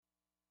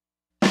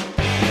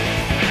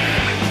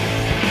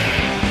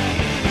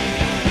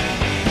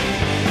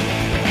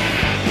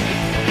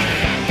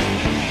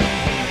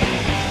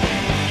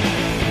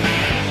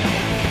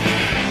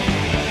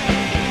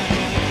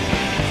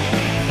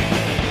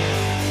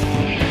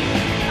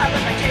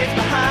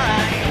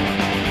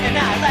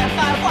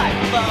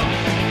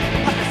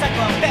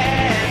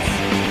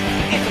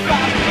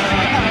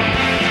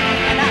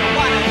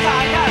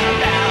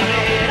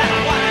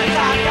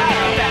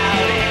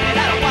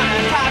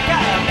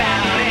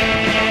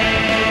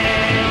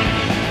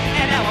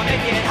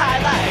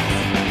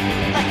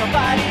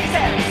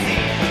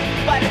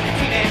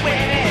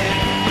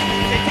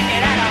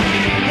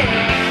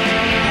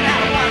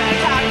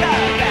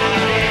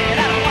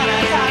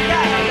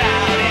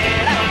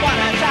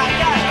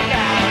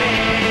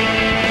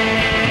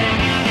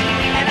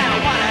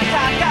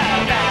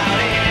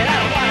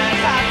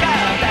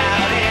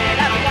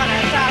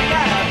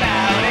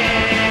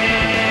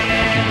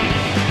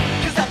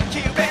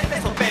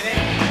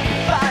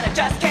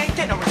just can't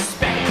get no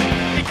respect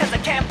because I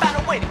can't find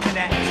a way to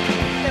connect.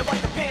 They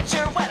want the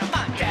picture when I'm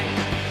on deck,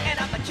 and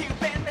I'm the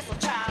Cuban Missile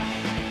Child,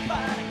 but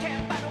I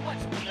can't find a one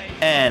to relate.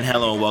 And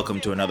hello and welcome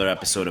to another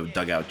episode of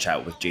Dugout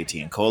Chat with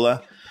JT and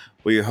Cola.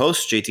 We're your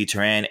hosts, JT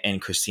Turan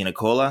and Christina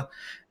Cola.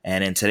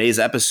 And in today's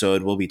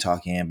episode, we'll be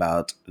talking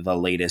about the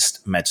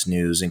latest Mets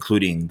news,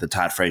 including the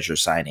Todd Frazier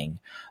signing,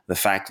 the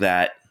fact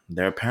that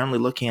they're apparently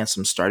looking at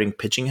some starting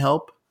pitching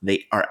help.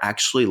 They are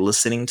actually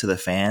listening to the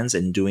fans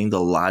and doing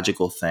the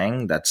logical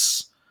thing.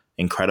 That's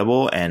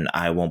incredible, and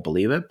I won't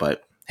believe it,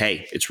 but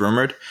hey, it's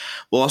rumored.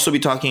 We'll also be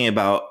talking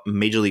about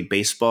Major League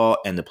Baseball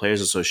and the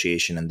Players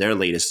Association and their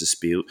latest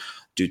dispute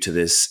due to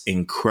this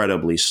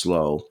incredibly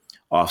slow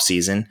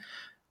offseason,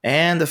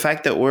 and the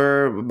fact that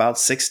we're about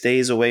 6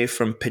 days away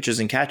from pitchers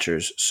and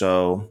catchers.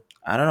 So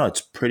I don't know.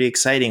 It's pretty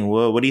exciting.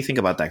 What do you think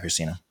about that,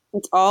 Christina?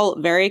 It's all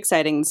very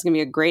exciting. This is going to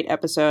be a great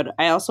episode.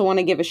 I also want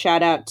to give a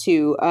shout out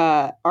to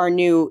our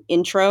new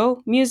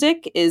intro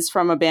music is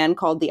from a band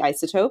called The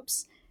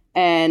Isotopes,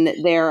 and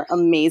they're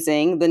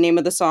amazing. The name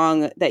of the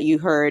song that you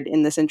heard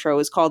in this intro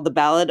is called The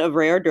Ballad of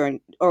Ray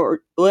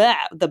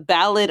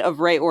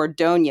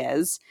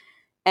Ordonez,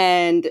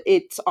 and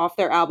it's off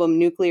their album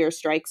Nuclear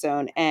Strike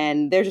Zone,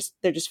 and they're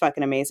just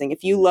fucking amazing.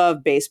 If you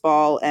love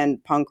baseball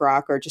and punk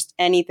rock or just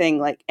anything,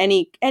 like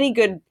any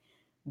good,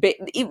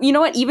 you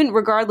know what, even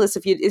regardless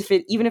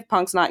even if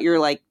punk's not your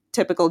like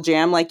typical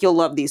jam, like you'll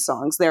love these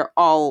songs. They're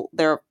all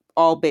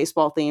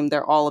baseball themed.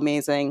 They're all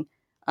amazing.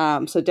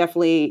 So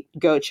definitely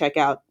go check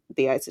out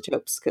The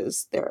Isotopes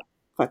because they're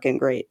fucking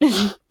great.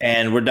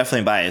 And we're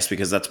definitely biased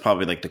because that's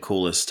probably like the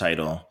coolest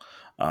title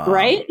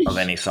right? of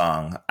any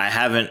song. I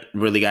haven't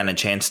really gotten a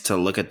chance to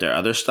look at their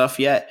other stuff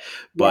yet,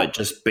 but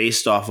just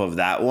based off of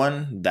that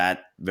one,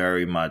 that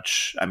very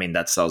much, I mean,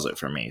 that sells it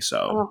for me.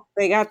 So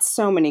they got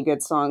so many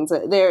good songs.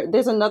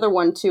 There's another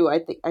one too. I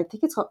think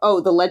it's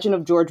called, The Legend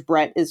of George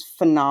Brett is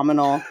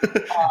phenomenal.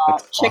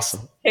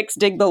 awesome. Chicks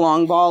Dig the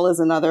Long Ball is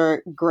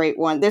another great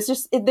one. There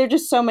are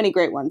just so many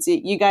great ones.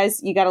 You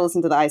guys, you got to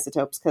listen to The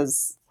Isotopes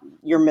because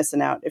you're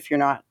missing out if you're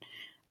not.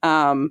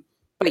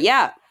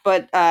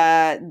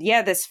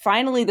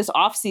 This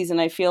off season,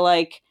 I feel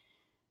like,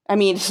 I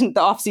mean,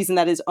 the off season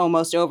that is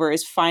almost over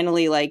is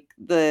finally like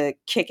the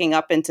kicking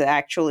up into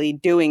actually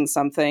doing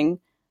something.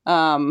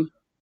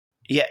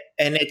 Yeah,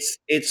 and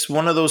it's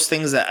one of those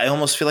things that I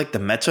almost feel like the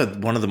Mets are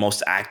one of the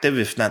most active,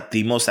 if not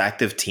the most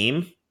active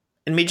team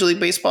in Major League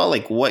Baseball.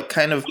 Like, what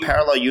kind of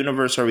parallel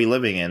universe are we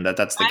living in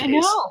that's the case? I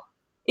know.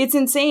 It's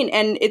insane.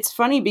 And it's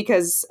funny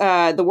because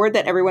the word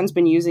that everyone's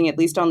been using, at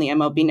least on the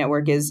MLB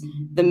network, is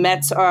the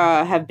Mets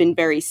have been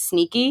very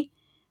sneaky.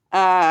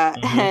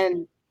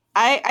 And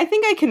I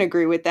think I can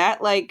agree with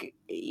that. Like,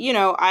 you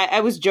know,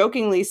 I was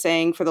jokingly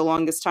saying for the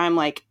longest time,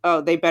 like, oh,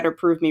 they better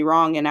prove me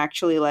wrong and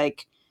actually,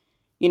 like,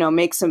 you know,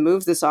 make some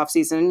moves this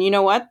offseason. And you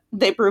know what?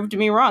 They proved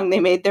me wrong. They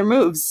made their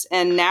moves.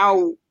 And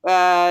now,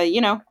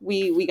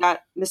 we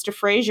got Mr.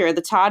 Frazier,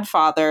 the Todd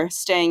father,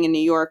 staying in New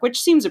York, which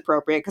seems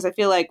appropriate because I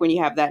feel like when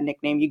you have that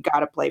nickname, you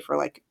got to play for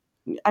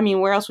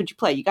where else would you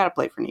play? You got to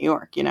play for New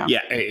York, you know?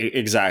 Yeah,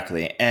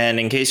 exactly. And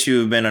in case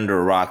you've been under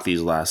a rock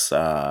this last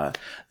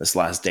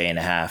day and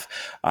a half,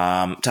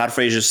 Todd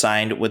Frazier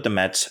signed with the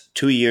Mets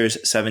 2 years,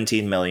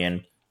 $17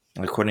 million.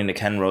 According to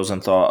Ken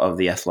Rosenthal of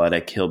The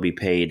Athletic, he'll be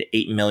paid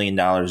 $8 million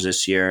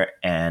this year,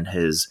 and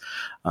his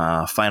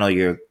final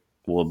year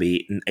will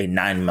be a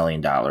 $9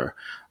 million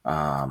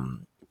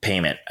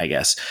payment, I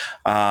guess.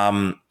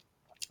 The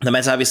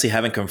Mets obviously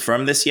haven't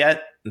confirmed this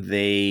yet.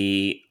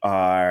 They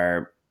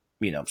are,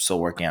 still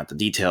working out the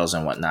details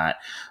and whatnot.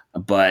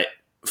 But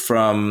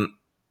from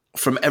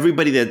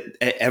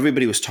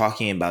everybody was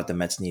talking about the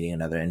Mets needing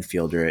another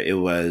infielder, it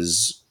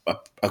was,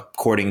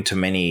 according to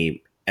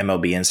many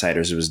MLB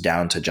insiders, it was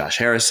down to Josh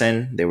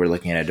Harrison. They were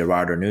looking at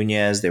Eduardo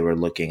Nunez. They were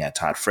looking at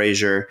Todd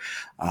Frazier.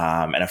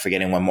 And I'm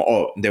forgetting one more.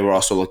 Oh, they were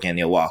also looking at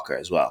Neil Walker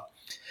as well.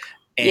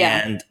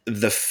 And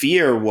the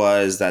fear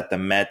was that the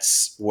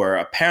Mets were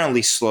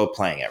apparently slow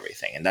playing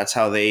everything. And that's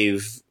how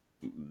they've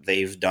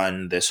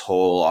done this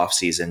whole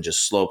offseason,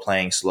 just slow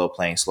playing.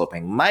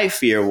 My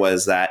fear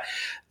was that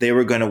they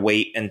were going to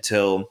wait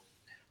until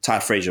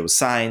Todd Frazier was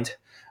signed,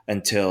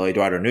 until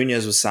Eduardo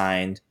Nunez was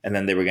signed, and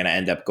then they were going to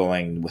end up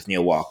going with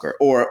Neil Walker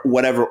or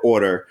whatever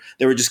order.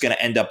 They were just going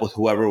to end up with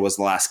whoever was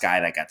the last guy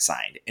that got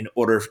signed in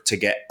order to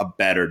get a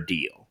better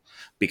deal.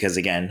 Because,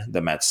 again,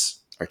 the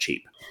Mets are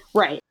cheap.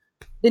 Right.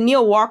 The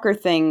Neil Walker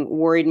thing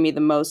worried me the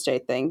most, I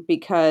think,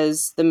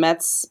 because the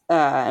Mets,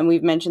 and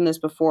we've mentioned this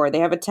before, they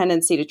have a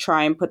tendency to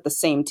try and put the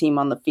same team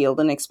on the field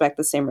and expect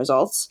the same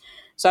results.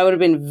 So I would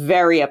have been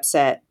very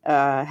upset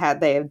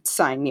had they had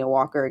signed Neil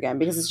Walker again,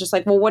 because it's just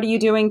like, well, what are you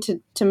doing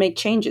to make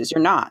changes?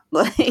 You're not.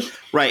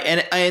 Right.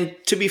 And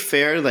to be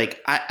fair, like,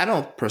 I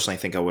don't personally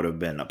think I would have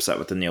been upset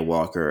with the Neil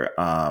Walker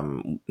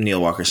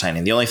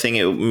signing. The only thing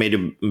it may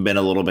have been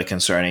a little bit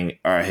concerning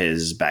are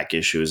his back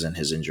issues and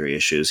his injury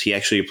issues. He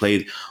actually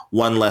played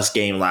one less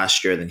game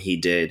last year than he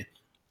did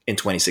in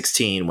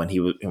 2016 when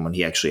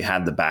he actually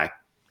had the back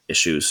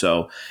issues.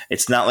 So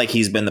it's not like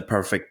he's been the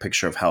perfect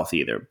picture of health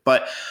either.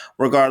 But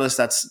regardless,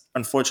 that's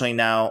unfortunately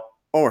now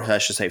or I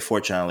should say,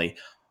 fortunately,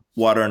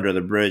 water under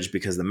the bridge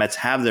because the Mets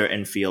have their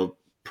infield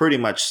pretty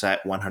much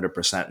set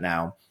 100%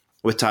 now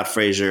with Todd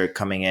Frazier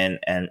coming in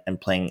and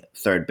playing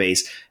third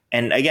base.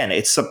 And again,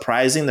 it's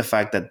surprising the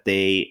fact that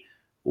they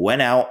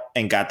went out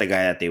and got the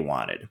guy that they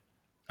wanted.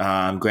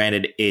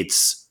 Granted,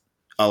 it's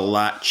a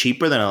lot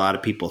cheaper than a lot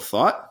of people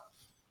thought.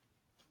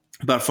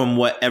 But from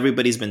what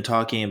everybody's been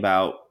talking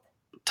about,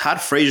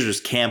 Todd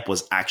Frazier's camp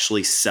was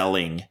actually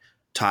selling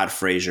Todd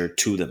Frazier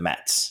to the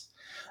Mets.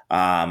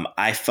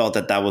 I felt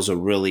that was a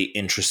really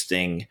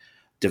interesting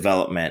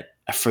development.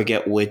 I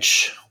forget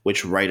which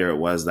writer it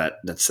was that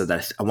said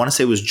that. I want to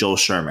say it was Joel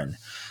Sherman.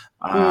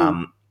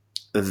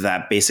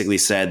 That basically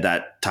said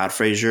that Todd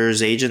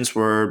Frazier's agents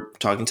were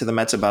talking to the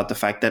Mets about the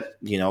fact that,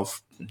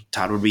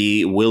 Todd would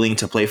be willing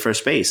to play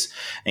first base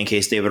in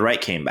case David Wright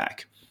came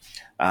back,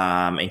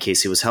 in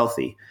case he was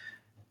healthy.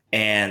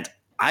 And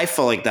I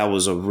felt like that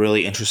was a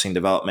really interesting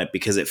development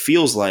because it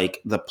feels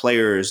like the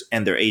players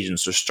and their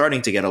agents are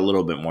starting to get a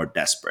little bit more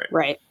desperate.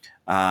 Right.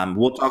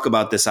 We'll talk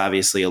about this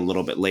obviously a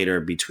little bit later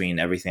between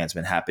everything that's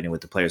been happening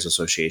with the Players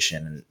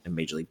Association and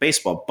Major League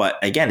Baseball. But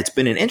again, it's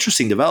been an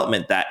interesting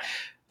development that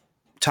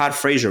Todd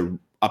Frazier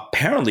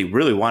apparently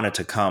really wanted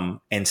to come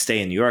and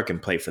stay in New York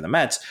and play for the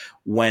Mets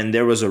when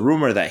there was a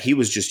rumor that he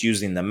was just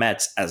using the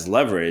Mets as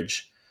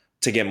leverage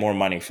to get more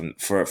money from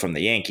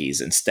the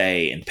Yankees and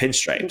stay in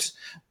pinstripes,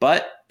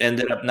 but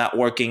ended up not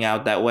working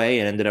out that way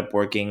and ended up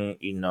working,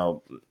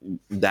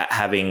 that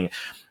having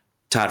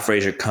Todd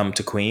Frazier come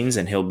to Queens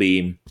and he'll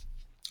be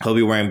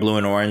wearing blue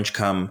and orange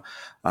come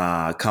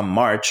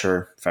March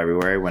or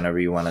February, whenever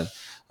you want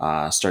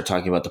to start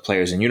talking about the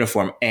players in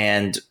uniform.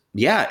 And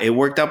yeah, it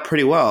worked out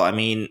pretty well. I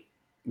mean,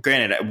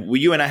 granted,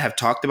 you and I have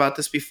talked about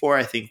this before.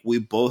 I think we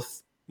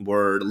both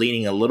were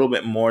leaning a little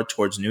bit more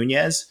towards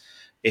Nunez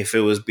if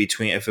it was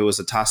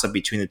a toss up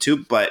between the two.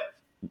 But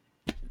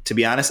to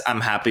be honest,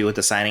 I'm happy with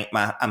the signing.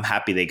 I'm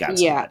happy they got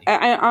somebody. Yeah,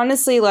 I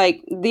honestly,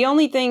 like, the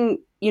only thing,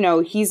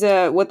 he's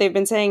what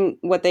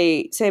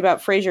they say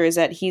about Frazier is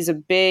that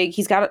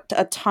he's got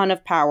a ton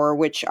of power,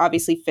 which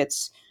obviously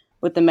fits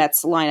with the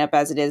Mets lineup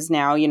as it is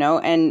now,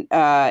 and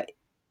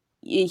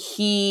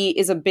he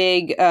is a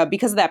big,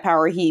 because of that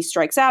power, he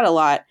strikes out a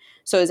lot.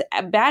 So his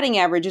batting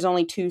average is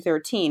only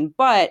 .213.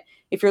 But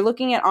if you're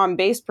looking at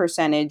on-base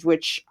percentage,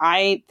 which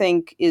I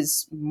think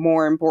is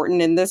more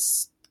important in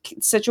this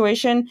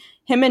situation,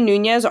 him and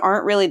Nunez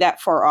aren't really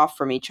that far off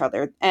from each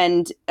other.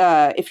 And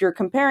if you're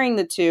comparing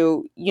the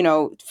two,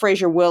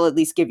 Frazier will at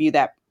least give you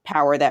that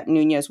power that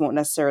Nunez won't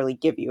necessarily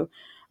give you.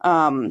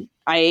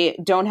 I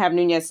don't have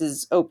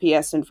Nunez's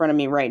OPS in front of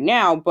me right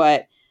now,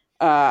 but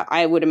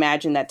I would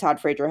imagine that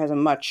Todd Frazier has a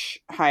much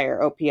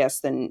higher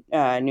OPS than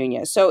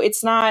Nunez. So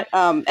it's not,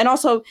 and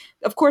also,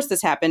 of course,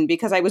 this happened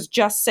because I was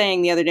just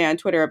saying the other day on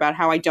Twitter about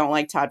how I don't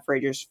like Todd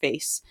Frazier's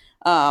face.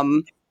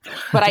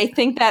 But I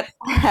think that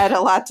had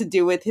a lot to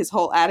do with his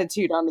whole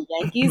attitude on the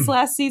Yankees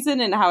last season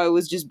and how it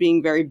was just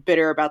being very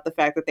bitter about the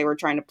fact that they were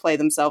trying to play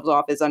themselves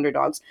off as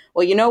underdogs.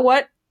 Well, you know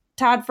what?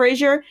 Todd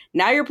Frazier,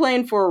 now you're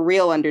playing for a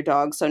real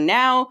underdog. So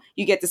now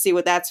you get to see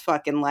what that's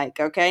fucking like,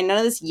 okay? None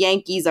of this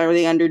Yankees are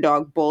the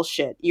underdog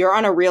bullshit. You're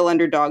on a real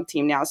underdog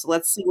team now, so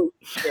let's see what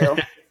you do.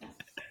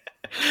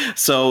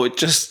 So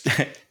just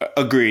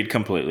agreed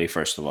completely,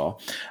 first of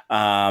all.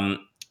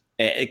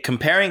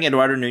 Comparing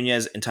Eduardo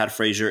Nunez and Todd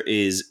Frazier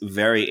is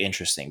very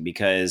interesting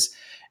because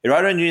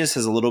Eduardo Nunez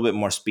has a little bit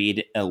more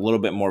speed, a little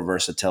bit more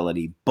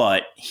versatility,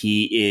 but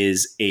he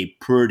is a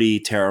pretty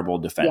terrible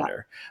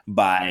defender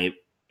by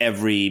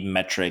every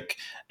metric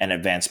and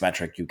advanced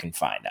metric you can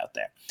find out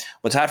there.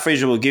 What Todd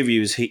Frazier will give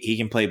you is he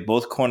can play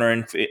both corner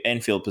and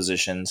infield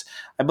positions.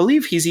 I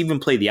believe he's even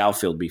played the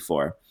outfield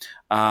before.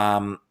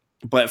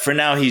 But for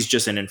now, he's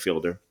just an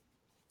infielder.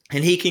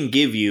 And he can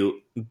give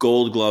you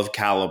Gold Glove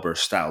caliber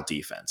style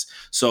defense.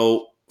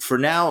 So for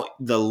now,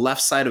 the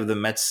left side of the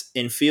Mets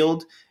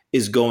infield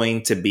is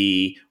going to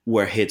be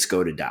where hits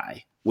go to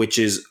die, which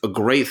is a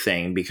great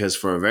thing because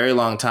for a very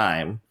long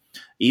time,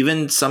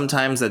 even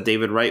sometimes that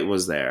David Wright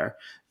was there,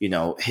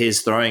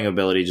 his throwing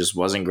ability just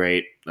wasn't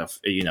great,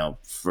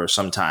 for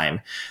some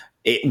time.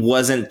 It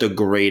wasn't the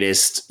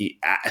greatest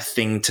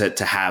thing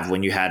to have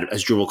when you had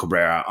Asdrubal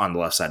Cabrera on the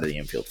left side of the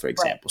infield, for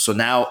example. Right. So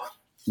now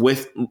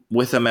with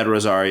Amed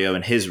Rosario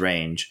and his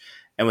range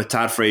and with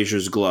Todd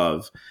Frazier's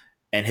glove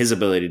and his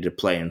ability to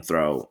play and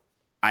throw,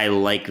 I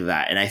like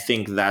that. And I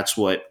think that's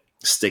what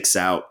sticks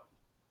out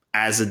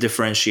as a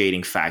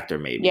differentiating factor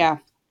maybe. Yeah.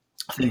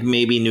 I think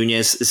maybe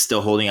Nunez is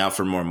still holding out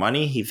for more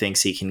money. He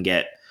thinks he can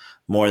get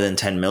more than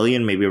 $10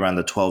 million, maybe around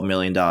the $12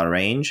 million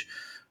range.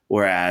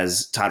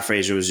 Whereas Todd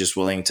Frazier was just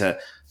willing to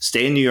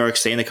stay in New York,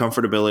 stay in the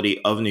comfortability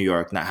of New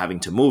York, not having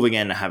to move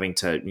again, not having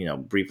to,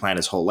 replan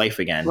his whole life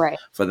again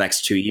for the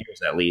next 2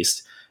 years at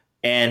least.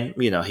 And,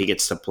 he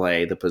gets to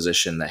play the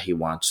position that he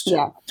wants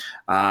to.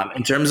 Yeah.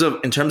 In terms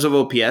of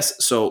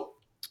OPS, so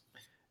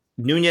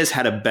Nunez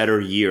had a better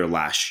year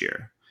last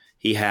year.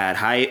 He had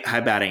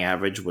high batting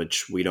average,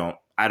 which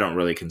I don't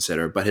really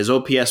consider, but his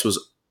OPS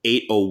was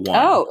 801.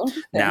 Oh,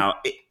 now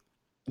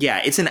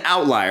Yeah, it's an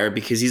outlier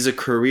because he's a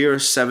career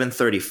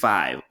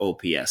 735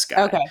 OPS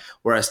guy. Okay.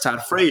 Whereas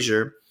Todd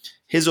Frazier,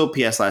 his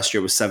OPS last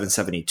year was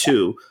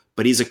 772,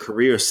 but he's a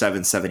career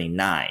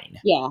 779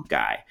 Yeah.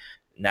 guy.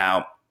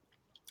 Now,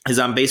 his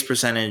on base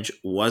percentage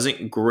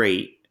wasn't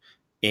great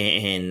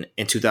in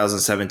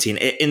 2017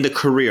 in the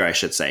career, I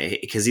should say,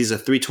 because he's a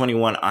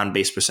 321 on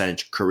base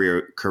percentage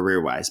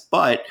career wise.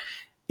 But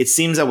it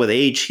seems that with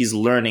age, he's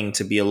learning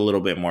to be a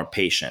little bit more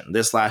patient.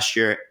 This last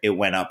year, it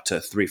went up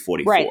to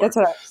 344. Right, that's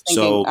what I was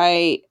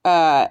thinking.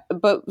 So,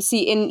 but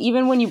see, and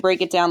even when you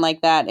break it down like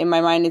that, in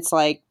my mind, it's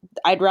like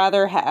I'd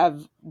rather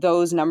have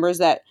those numbers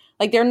that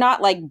like they're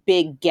not like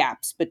big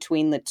gaps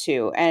between the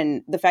two,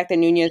 and the fact that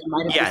Nunez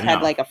might have just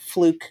had like a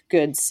fluke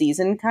good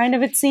season, kind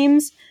of it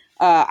seems.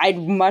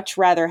 I'd much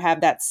rather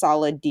have that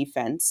solid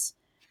defense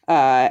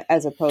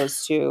as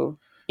opposed to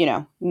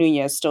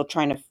Nunez still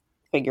trying to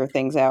figure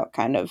things out,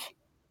 kind of.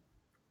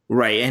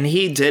 Right, and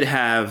he did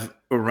have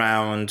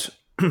around.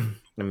 Let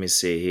me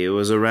see. It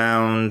was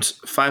around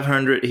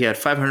 500. He had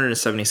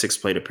 576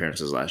 plate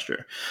appearances last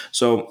year,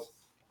 so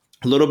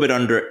a little bit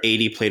under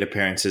 80 plate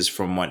appearances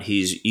from what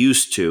he's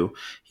used to.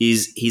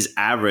 He's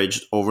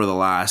averaged over the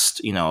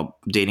last,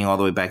 dating all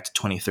the way back to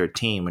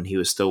 2013 when he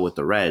was still with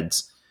the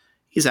Reds.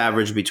 He's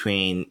averaged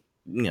between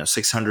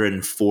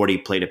 640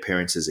 plate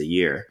appearances a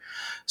year.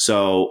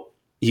 So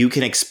you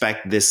can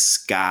expect this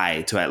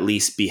guy to at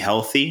least be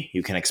healthy.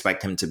 You can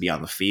expect him to be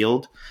on the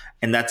field.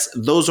 And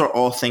those are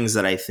all things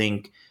that I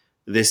think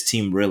this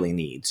team really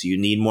needs. You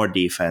need more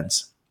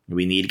defense.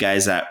 We need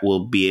guys that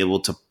will be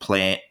able to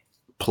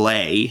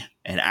play,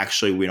 and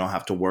actually we don't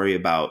have to worry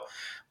about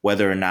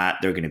whether or not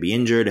they're going to be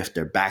injured, if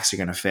their backs are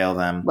going to fail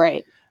them.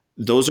 Right.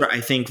 Those are, I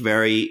think,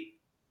 very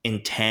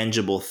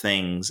intangible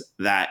things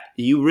that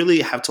you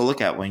really have to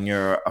look at when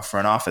you're a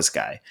front office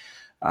guy.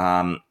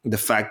 The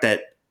fact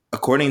that,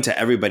 according to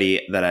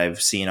everybody that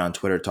I've seen on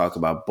Twitter talk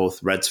about,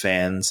 both Reds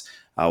fans,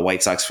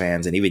 White Sox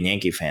fans, and even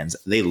Yankee fans,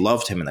 they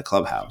loved him in the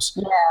clubhouse.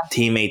 Yeah.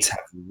 Teammates have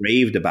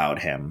raved about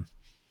him.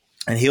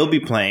 And he'll be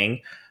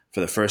playing for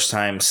the first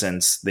time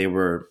since they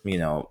were,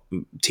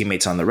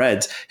 teammates on the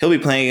Reds. He'll be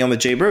playing again with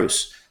Jay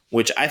Bruce,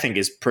 which I think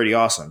is pretty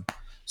awesome.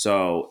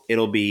 So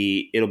it'll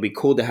be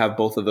cool to have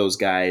both of those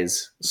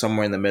guys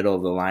somewhere in the middle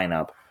of the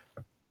lineup,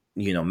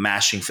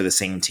 mashing for the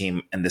same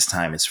team, and this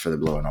time it's for the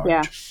blue and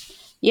orange.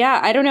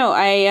 Yeah, I don't know.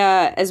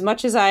 As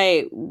much as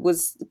I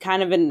was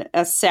kind of in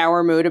a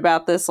sour mood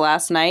about this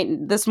last night,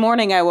 this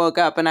morning I woke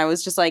up and I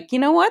was just like, you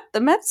know what?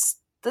 The Mets,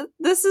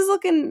 this is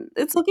looking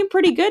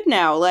pretty good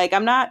now. Like,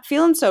 I'm not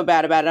feeling so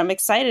bad about it. I'm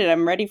excited.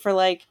 I'm ready for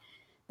like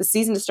the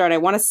season to start. I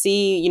want to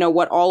see,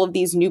 what all of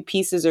these new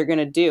pieces are going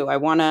to do. I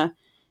want to,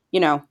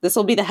 this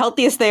will be the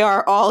healthiest they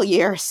are all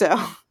year. So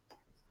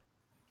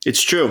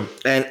it's true.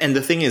 And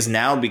the thing is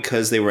now,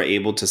 because they were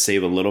able to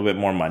save a little bit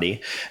more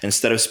money,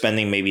 instead of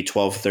spending maybe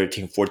 12,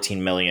 13,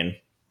 14 million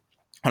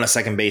on a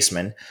second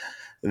baseman,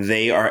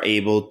 they are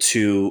able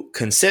to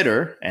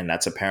consider, and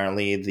that's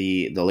apparently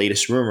the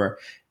latest rumor,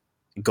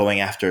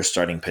 going after a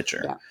starting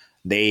pitcher. Yeah.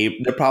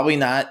 They're probably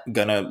not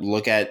going to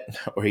look at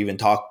or even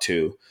talk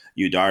to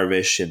Yu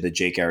Darvish and the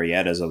Jake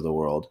Arrietas of the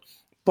world.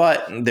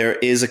 But there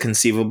is a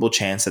conceivable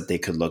chance that they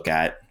could look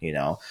at,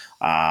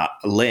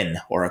 Lynn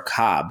or a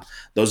Cobb.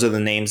 Those are the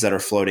names that are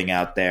floating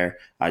out there.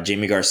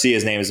 Jamie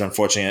Garcia's name is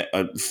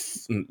unfortunately,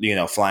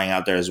 flying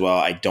out there as well.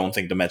 I don't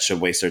think the Mets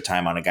should waste their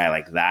time on a guy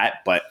like that.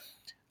 But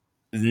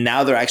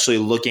now they're actually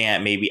looking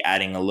at maybe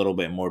adding a little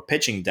bit more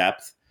pitching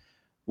depth,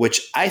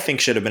 which I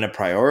think should have been a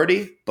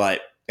priority.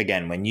 But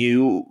again, when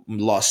you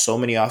lost so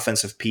many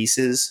offensive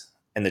pieces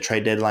in the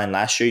trade deadline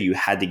last year, you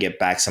had to get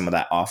back some of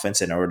that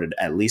offense in order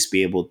to at least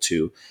be able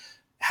to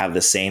have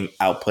the same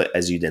output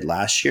as you did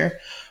last year.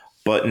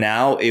 But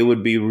now it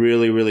would be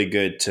really, really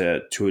good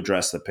to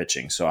address the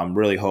pitching. So I'm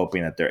really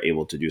hoping that they're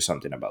able to do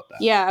something about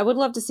that. Yeah, I would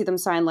love to see them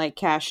sign like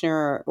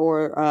Cashner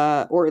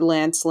or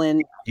Lance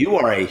Lynn. You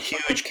are a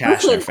huge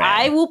Cashner fan.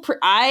 I will.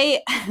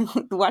 I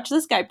watch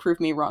this guy prove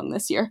me wrong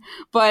this year,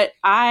 but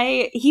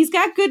he's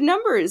got good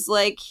numbers.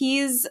 Like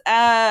he's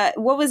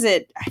what was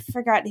it? I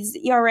forgot his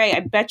ERA.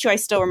 I bet you I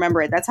still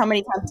remember it. That's how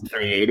many times.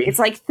 380. It's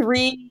like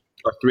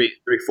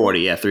 340.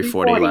 Yeah,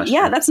 340 last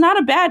year. Yeah, that's not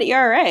a bad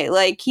ERA.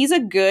 Like he's a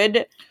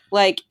good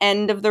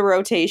end of the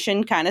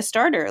rotation kind of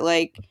starter.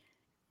 Like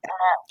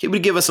he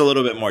would give us a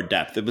little bit more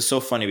depth. It was so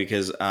funny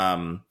because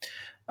Joe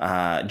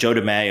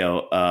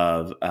DeMaio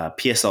of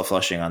PSL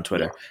Flushing on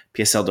Twitter,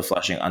 PSL to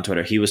Flushing on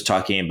Twitter, he was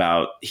talking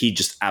about he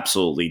just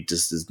absolutely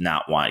just does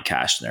not want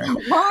Cashner.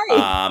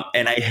 Why?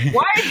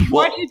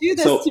 Why do you do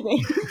this to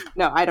me?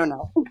 No, I don't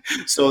know.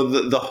 So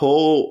the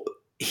whole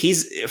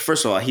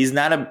first of all, he's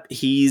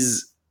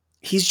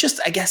just,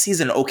 I guess he's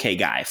an okay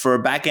guy. For a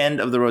back end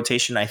of the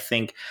rotation, I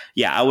think,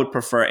 I would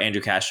prefer Andrew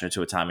Cashner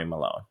to a Tommy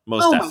Malone.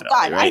 Most definitely. Oh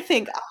my God, right? I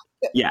think.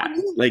 Yeah,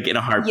 like in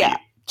a heartbeat. Yeah,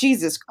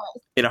 Jesus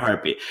Christ. In a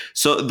heartbeat.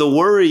 So the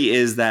worry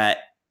is that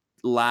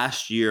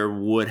last year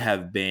would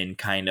have been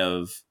kind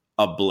of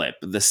a blip.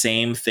 The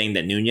same thing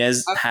that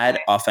Nunez had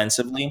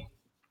offensively.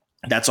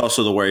 That's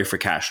also the worry for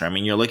Cashner. I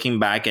mean, you're looking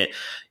back at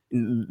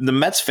the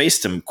Mets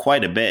faced him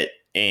quite a bit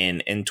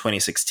in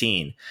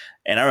 2016,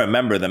 and I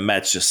remember the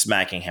Mets just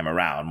smacking him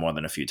around more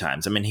than a few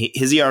times. I mean,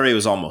 his ERA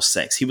was almost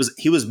 6. He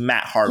was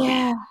Matt Harvey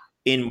Yeah.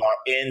 in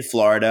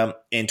Florida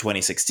in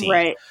 2016.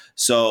 Right.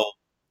 So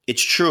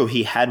it's true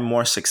he had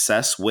more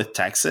success with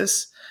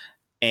Texas,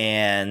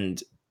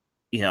 and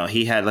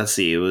he had, let's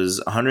see, it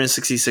was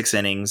 166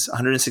 innings,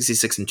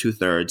 166 and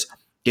 2/3.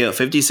 He had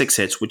 56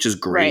 hits, which is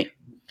great.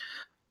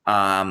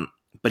 Right.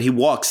 But he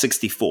walked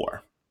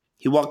 64.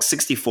 He walked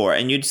 64,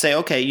 and you'd say,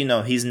 okay, he's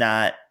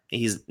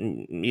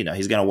going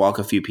to walk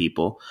a few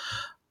people.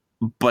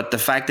 But the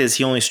fact is,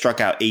 he only struck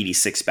out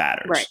 86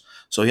 batters. Right.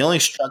 So he only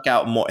struck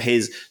out more.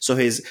 His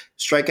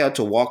strikeout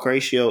to walk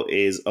ratio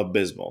is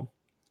abysmal.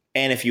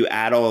 And if you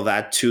add all of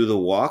that to the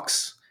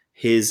walks,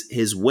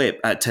 his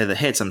whip to the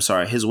hits,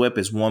 his whip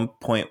is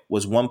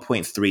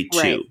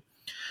 1.32, Right.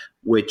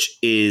 which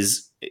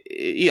is,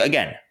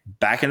 again,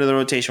 back into the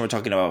rotation. We're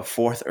talking about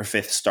 4th or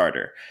 5th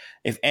starter.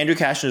 If Andrew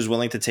Cashner is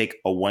willing to take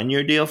a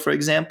 1-year deal, for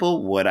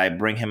example, would I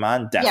bring him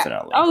on?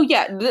 Definitely. Yeah. Oh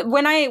yeah.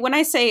 When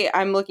I say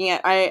I'm looking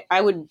at,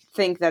 I would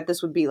think that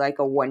this would be like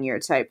a 1-year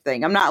type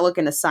thing. I'm not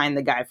looking to sign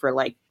the guy for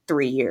like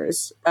 3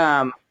 years.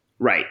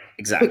 Right.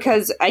 Exactly.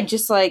 Because I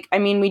just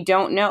we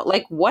don't know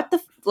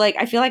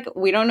I feel like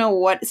we don't know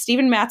what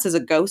Steven Matz is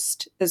a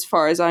ghost as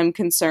far as I'm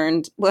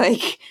concerned.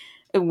 Like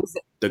it was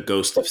the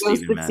ghost of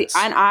Steven Matz.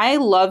 And I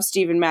love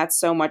Steven Matz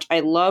so much. I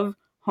love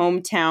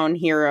Hometown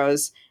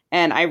Heroes.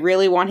 And I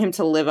really want him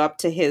to live up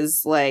to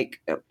his,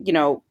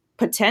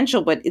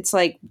 potential. But it's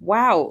like,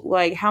 wow,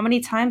 how many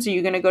times are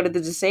you going to go to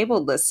the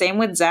disabled list? Same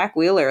with Zach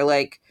Wheeler.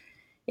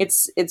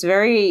 It's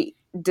very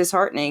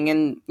disheartening.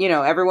 And,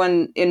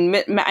 everyone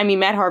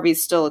Matt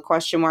Harvey's still a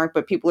question mark,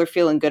 but people are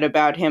feeling good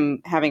about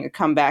him having a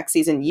comeback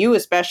season. You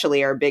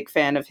especially are a big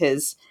fan of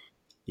his.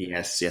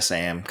 Yes, I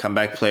am.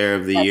 Comeback player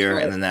of the year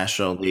in the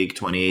National League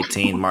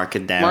 2018. Mark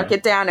it down. Mark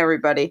it down,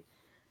 everybody.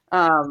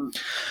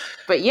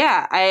 But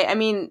yeah,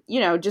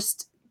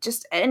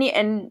 just any,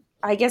 and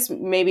I guess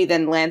maybe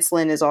then Lance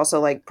Lynn is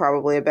also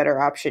probably a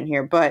better option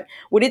here. But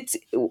would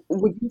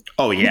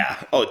Oh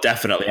yeah, oh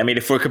definitely. I mean,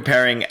 if we're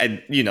comparing,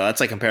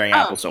 that's like comparing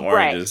apples to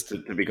oranges,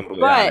 right, to be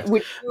completely honest.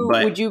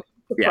 Would you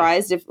be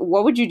surprised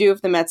what would you do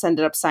if the Mets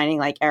ended up signing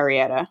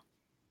Arrieta?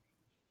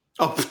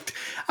 Oh,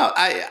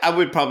 I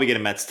would probably get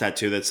a Mets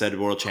tattoo that said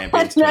World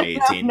Champions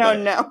 2018.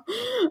 No.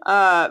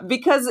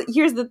 Because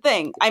here's the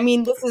thing. I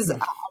mean, this is.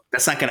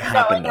 That's not going to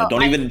happen, though.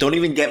 Don't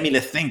even get me to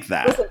think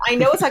that. Listen, I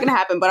know it's not going to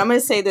happen, but I'm going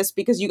to say this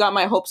because you got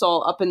my hopes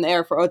all up in the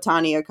air for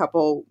Ohtani a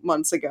couple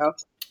months ago.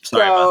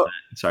 Sorry about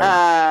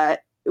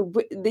that.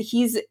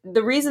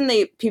 The reason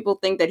people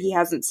think that he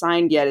hasn't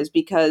signed yet is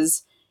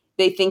because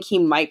they think he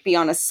might be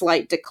on a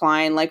slight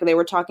decline. Like they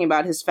were talking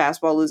about his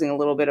fastball losing a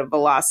little bit of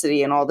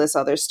velocity and all this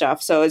other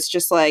stuff. So it's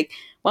just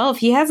if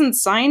he hasn't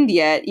signed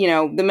yet,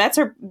 the Mets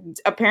are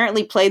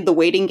apparently played the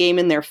waiting game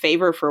in their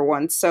favor for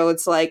once. So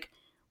it's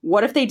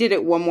what if they did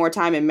it one more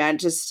time and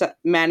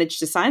managed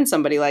to sign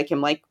somebody like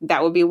him?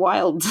 That would be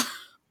wild.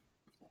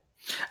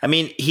 I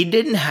mean, he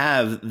didn't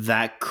have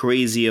that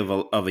crazy of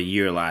a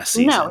year last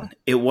season. No.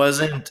 It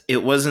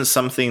wasn't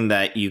something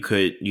that you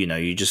could,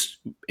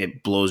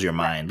 it blows your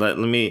mind.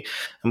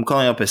 I'm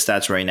calling up his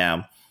stats right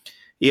now.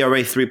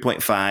 ERA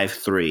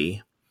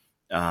 3.53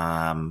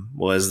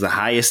 was the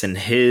highest in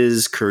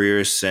his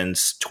career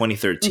since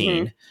 2013.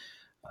 Mm-hmm.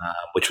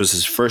 Which was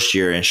his first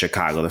year in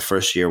Chicago, the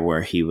first year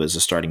where he was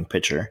a starting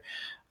pitcher.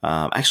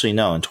 Actually,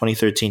 no, in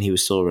 2013, he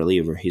was still a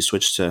reliever. He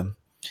switched to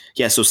 –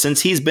 so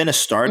since he's been a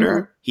starter,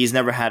 mm-hmm. he's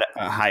never had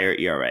a higher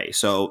ERA.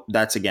 So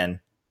that's,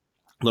 again,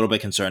 a little bit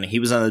concerning. He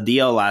was on the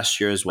DL last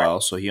year as well,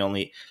 so he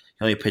only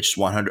pitched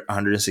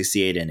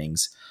 168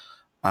 innings.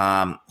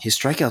 His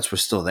strikeouts were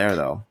still there,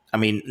 though. I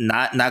mean,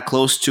 not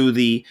close to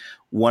the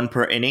 1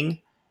 per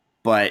inning,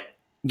 but,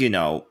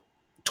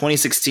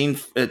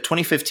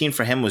 2015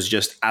 for him was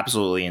just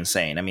absolutely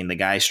insane. I mean, the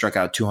guy struck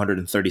out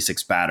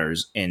 236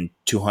 batters in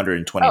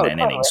 229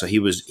 innings, so he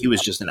was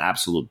just an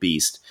absolute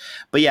beast.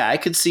 But I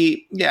could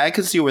see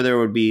where there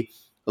would be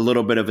a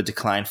little bit of a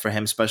decline for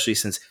him, especially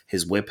since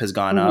his whip has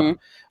gone mm-hmm.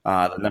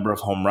 up. The number of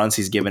home runs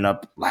he's given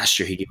up last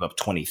year, he gave up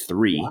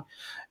 23,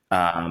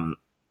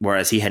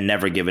 whereas he had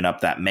never given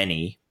up that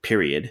many.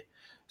 Period.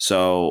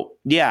 So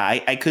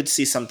I could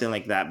see something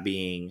like that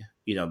being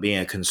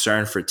a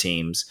concern for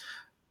teams.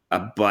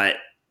 But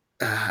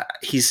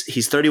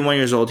he's 31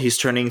 years old. He's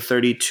turning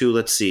 32.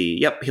 Let's see.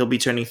 Yep, he'll be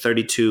turning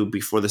 32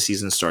 before the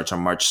season starts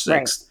on March 6th.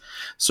 Right.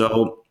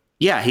 So,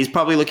 he's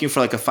probably looking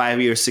for a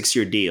 5-year,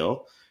 6-year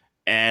deal,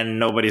 and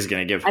nobody's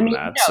going to give him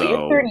that. No, so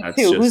you're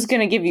 32. Who's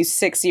going to give you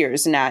 6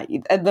 years now?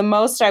 The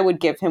most I would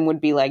give him would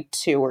be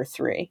 2 or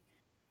 3.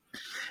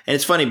 And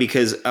it's funny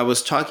because I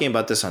was talking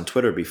about this on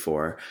Twitter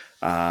before,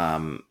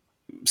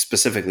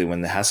 specifically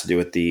when it has to do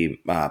with the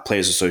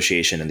Players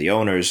Association and the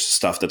owners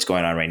stuff that's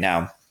going on right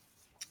now.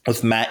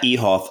 With Matt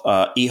Ehalt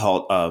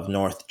of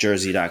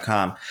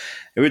NorthJersey.com.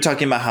 We were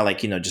talking about how,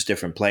 just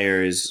different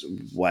players,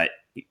 what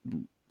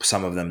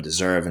some of them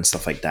deserve and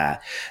stuff like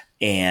that.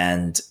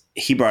 And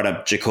he brought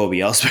up Jacoby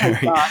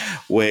Ellsbury,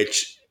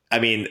 which I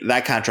mean,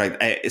 that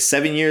contract,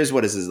 7 years,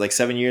 what is this? Like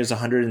 7 years,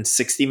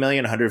 160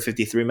 million,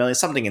 153 million,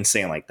 something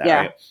insane like that, Yeah.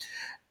 right?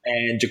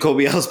 And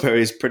Jacoby Ellsbury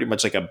is pretty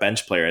much like a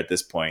bench player at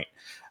this point.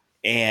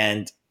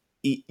 And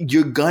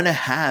you're going to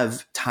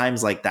have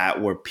times like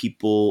that where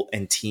people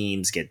and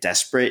teams get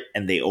desperate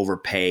and they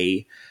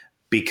overpay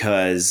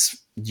because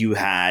you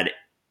had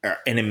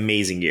an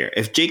amazing year.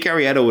 If Jake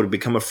Arrieta would have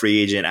become a free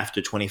agent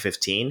after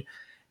 2015,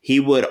 he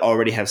would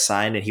already have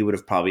signed, and he would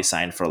have probably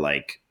signed for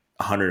like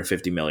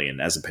 150 million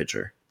as a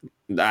pitcher.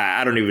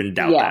 I don't even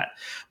doubt that.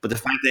 But the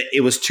fact that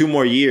it was 2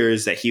 more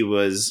years that he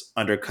was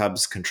under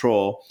Cubs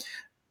control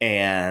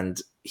and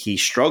he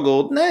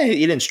struggled. No,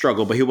 he didn't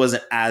struggle, but he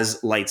wasn't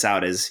as lights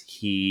out as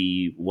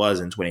he was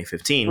in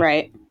 2015.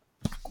 Right.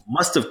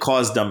 Must have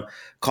cost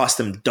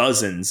them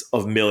dozens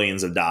of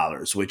millions of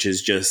dollars, which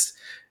is just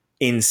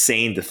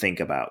insane to think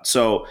about.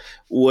 So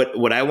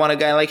would I want a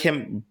guy like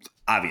him?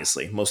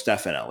 Obviously, most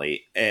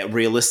definitely.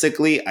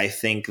 Realistically, I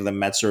think the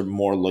Mets are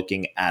more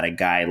looking at a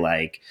guy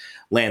like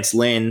Lance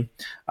Lynn.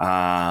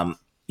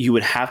 You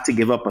would have to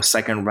give up a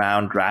second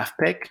round draft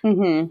pick,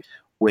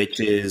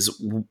 which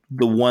is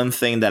the one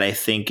thing that I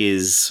think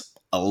is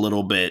a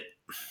little bit,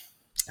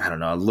 I don't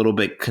know, a little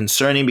bit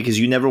concerning, because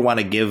you never want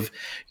to give,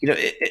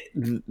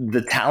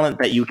 the talent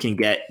that you can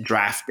get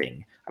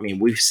drafting. I mean,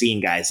 we've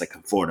seen guys like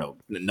Conforto,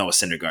 Noah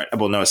Syndergaard.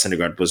 Well, Noah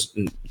Syndergaard was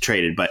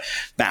traded, but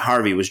Matt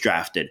Harvey was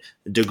drafted.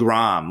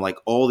 DeGrom, like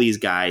all these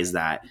guys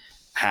that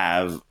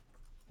have,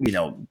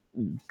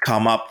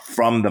 come up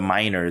from the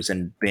minors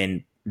and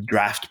been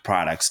draft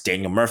products.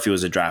 Daniel Murphy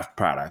was a draft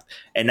product.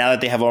 And now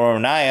that they have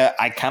Oronaya,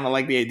 I kind of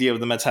like the idea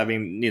of the Mets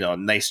having,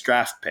 nice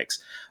draft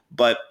picks.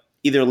 But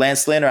either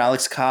Lance Lynn or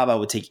Alex Cobb, I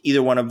would take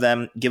either one of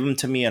them, give them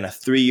to me on a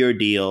 3-year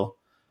deal.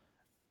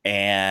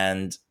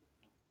 And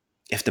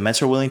if the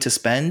Mets are willing to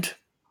spend,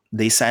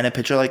 they sign a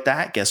pitcher like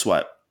that, guess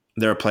what?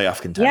 They're a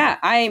playoff contender. Yeah,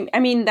 I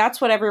mean,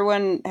 that's what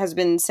everyone has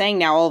been saying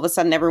now. All of a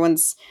sudden,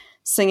 everyone's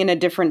singing a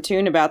different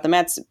tune about the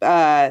Mets.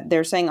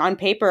 They're saying on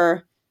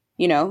paper,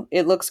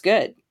 it looks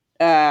good.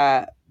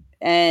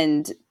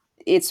 And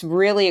it's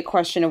really a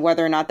question of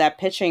whether or not that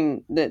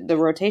pitching, the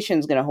rotation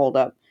is going to hold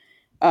up.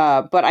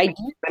 But I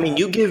mean,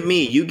 you give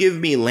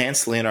me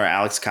Lance Lynn or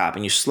Alex Cobb,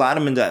 and you slot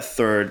him into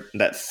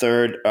that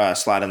third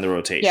slot in the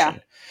rotation. Yeah.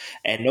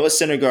 And Noah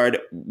Syndergaard,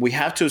 we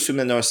have to assume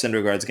that Noah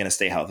Syndergaard is going to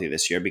stay healthy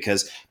this year,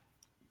 because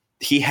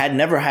he had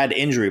never had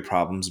injury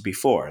problems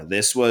before.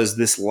 This was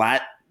this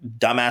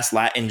dumbass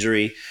lat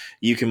injury.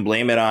 You can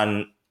blame it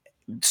on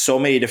so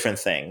many different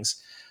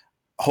things.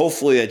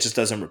 Hopefully that just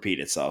doesn't repeat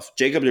itself.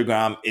 Jacob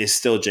deGrom is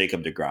still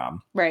Jacob deGrom.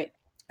 Right.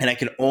 And I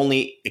can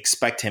only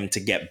expect him to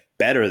get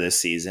better this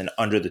season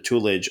under the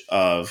tutelage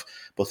of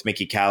both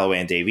Mickey Callaway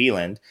and Dave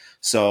Eland.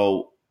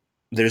 So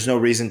there's no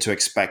reason to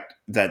expect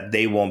that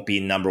they won't be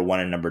number 1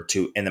 and number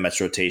 2 in the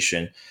Mets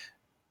rotation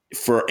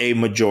for a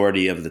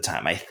majority of the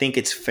time. I think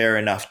it's fair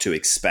enough to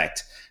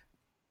expect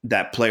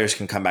that players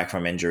can come back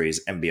from injuries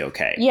and be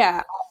okay.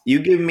 Yeah. You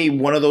give me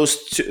one of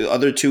those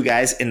other two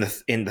guys in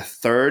the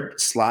third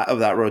slot of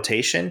that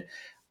rotation,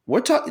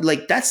 we're talking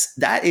like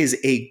that is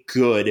a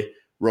good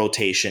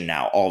rotation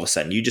now. All of a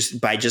sudden,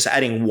 by just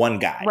adding one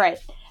guy, right?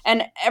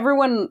 And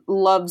everyone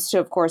loves to,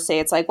 of course, say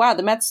it's like, wow,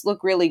 the Mets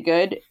look really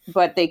good,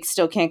 but they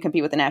still can't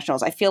compete with the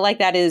Nationals. I feel like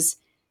that is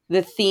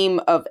the theme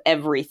of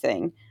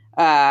everything.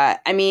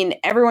 I mean,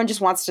 everyone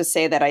just wants to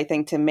say that, I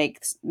think, to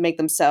make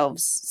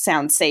themselves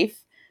sound safe.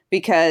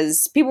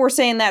 Because people were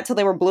saying that till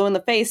they were blue in the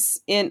face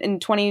in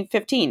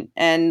 2015.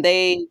 And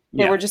they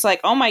were just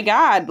like, oh my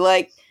God,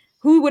 like,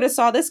 who would have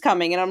saw this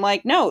coming? And I'm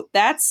like, no,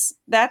 that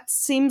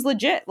seems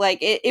legit. Like,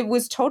 it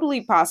was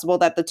totally possible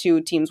that the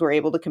two teams were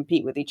able to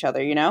compete with each other,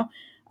 And,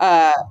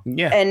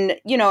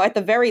 at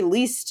the very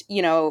least,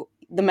 the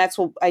Mets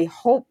will, I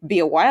hope, be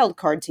a wild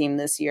card team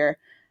this year.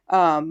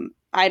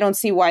 I don't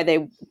see why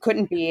they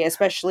couldn't be,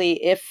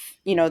 especially if,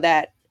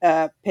 that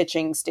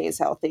pitching stays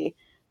healthy.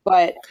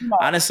 But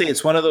honestly,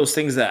 it's one of those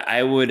things that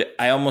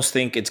I almost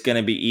think it's going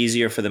to be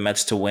easier for the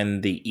Mets to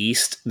win the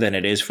East than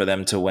it is for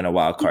them to win a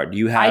wild card.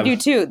 I do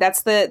too.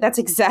 That's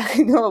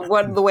exactly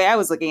the way I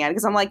was looking at it,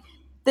 because I'm like,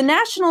 the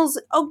Nationals.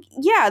 Oh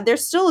yeah, they're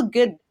still a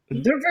good.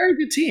 They're a very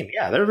good team.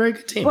 Yeah, they're a very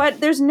good team.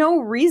 But there's no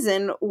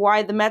reason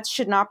why the Mets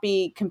should not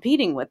be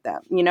competing with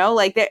them.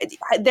 Like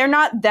they're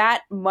not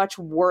that much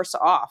worse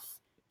off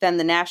than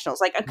the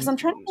Nationals. Like, because I'm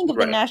trying to think of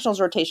the Nationals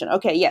rotation.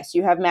 Okay, yes,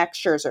 you have Max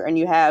Scherzer and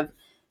you have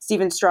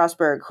Steven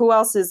Strasburg. Who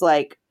else is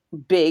like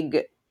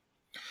big?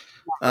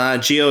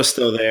 Gio's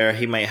still there.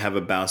 He might have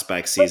a bounce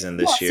back season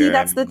this year. See,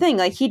 that's the thing.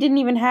 Like, he didn't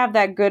even have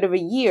that good of a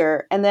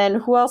year. And then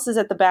who else is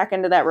at the back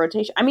end of that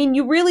rotation? I mean,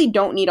 you really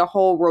don't need a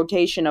whole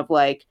rotation of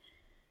like,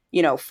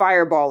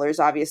 fireballers.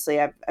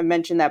 Obviously, I've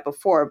mentioned that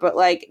before. But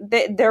like,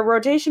 their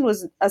rotation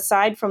was,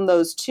 aside from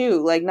those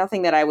two, like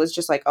nothing that I was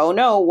just like, oh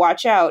no,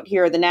 watch out.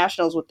 Here are the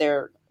Nationals with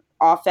their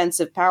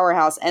offensive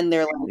powerhouse and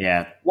their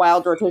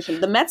wild rotation.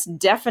 The Mets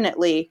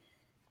definitely,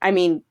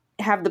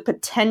 have the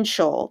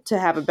potential to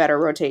have a better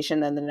rotation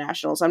than the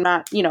Nationals. I'm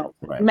not,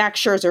 Max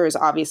Scherzer is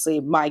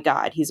obviously my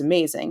God. He's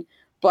amazing.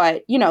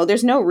 But,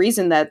 there's no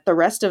reason that the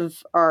rest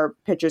of our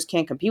pitchers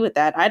can't compete with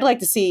that. I'd like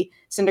to see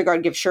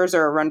Syndergaard give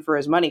Scherzer a run for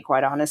his money,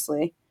 quite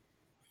honestly.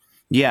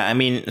 Yeah, I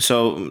mean,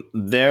 so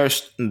their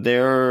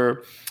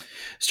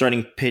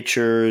starting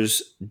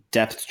pitchers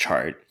depth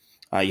chart.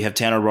 You have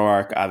Tanner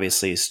Roark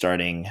obviously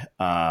starting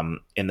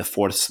in the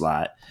fourth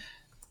slot,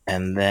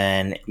 and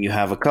then you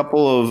have a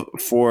couple of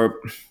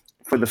for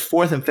the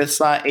fourth and fifth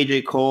slot.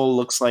 AJ Cole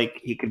looks like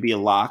he could be a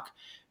lock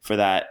for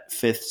that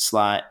fifth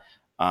slot.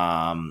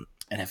 And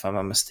if I'm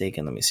not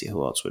mistaken, let me see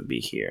who else would be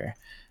here.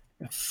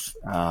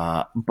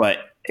 But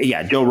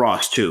yeah, Joe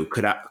Ross too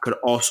could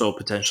also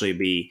potentially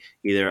be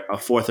either a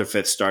fourth or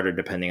fifth starter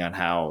depending on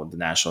how the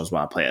Nationals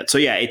want to play it. So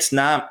yeah, it's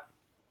not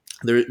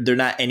they're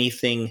not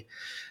anything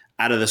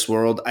out of this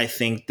world. I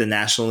think the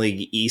National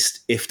League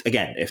East, if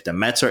the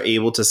Mets are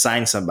able to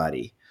sign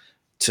somebody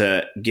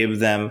to give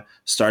them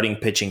starting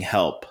pitching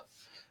help,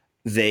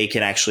 they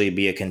can actually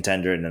be a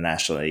contender in the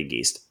National League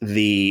East.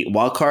 The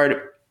wild card,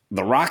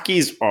 the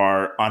Rockies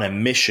are on a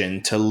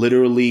mission to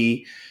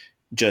literally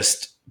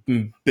just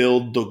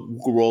build the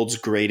world's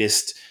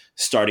greatest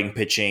starting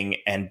pitching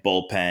and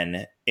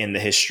bullpen in the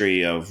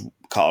history of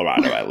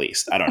Colorado, at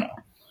least. I don't know.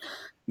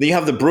 Then you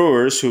have the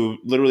Brewers, who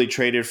literally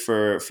traded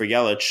for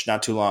Yelich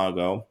not too long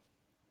ago,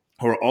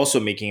 who are also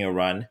making a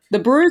run. The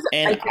Brewers,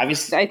 and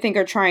I think,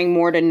 are trying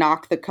more to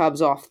knock the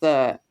Cubs off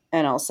the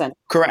NL Central.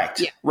 Correct.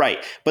 Yeah.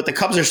 Right. But the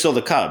Cubs are still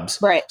the Cubs.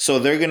 Right. So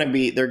they're gonna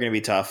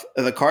be tough.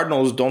 The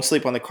Cardinals, don't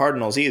sleep on the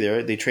Cardinals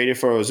either. They traded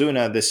for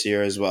Ozuna this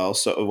year as well.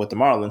 So with the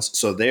Marlins.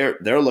 So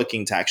they're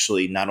looking to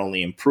actually not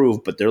only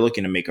improve, but they're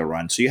looking to make a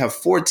run. So you have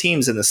 4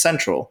 teams in the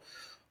Central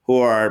who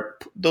are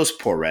those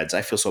poor Reds.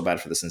 I feel so bad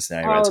for the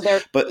Cincinnati Reds.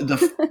 But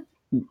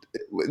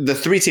the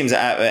 3 teams,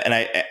 and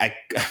I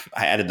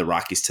added the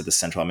Rockies to the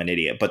Central. I'm an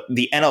idiot. But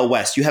the NL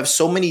West, you have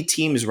so many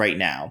teams right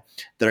now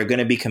that are going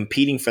to be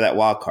competing for that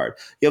wild card.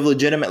 You have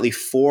legitimately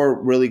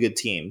 4 really good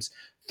teams,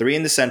 3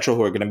 in the Central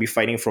who are going to be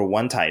fighting for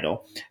 1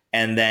 title.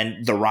 And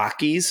then the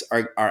Rockies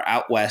are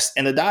out West,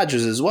 and the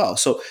Dodgers as well.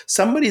 So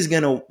somebody's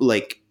going to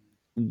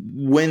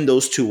win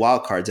those 2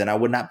 wild cards. And I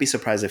would not be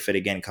surprised if it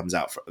again comes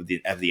out of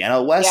the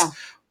NL West. Yeah.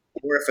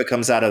 Or if it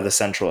comes out of the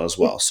Central as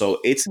well. So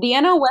it's the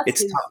NL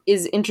West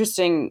is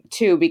interesting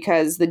too,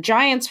 because the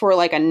Giants were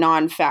like a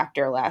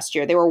non-factor last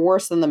year. They were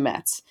worse than the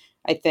Mets,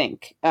 I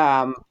think.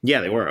 Yeah,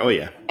 they were. Oh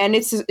yeah. And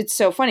it's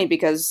so funny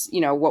because,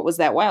 what was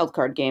that wild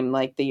card game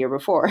like the year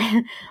before?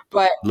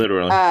 But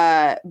literally.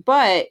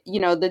 But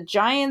the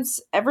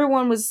Giants,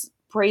 everyone was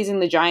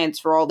praising the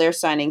Giants for all their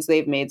signings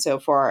they've made so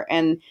far,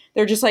 and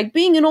they're just like,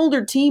 being an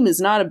older team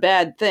is not a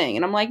bad thing.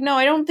 And I'm like, no,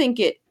 I don't think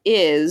it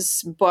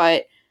is,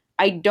 but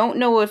I don't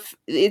know if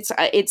it's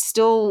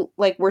still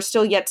like we're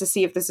still yet to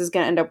see if this is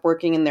going to end up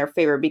working in their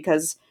favor,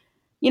 because,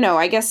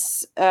 I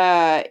guess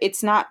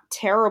it's not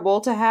terrible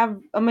to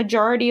have a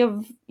majority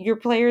of your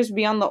players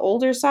be on the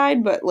older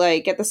side, but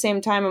at the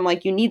same time, I'm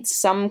like, you need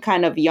some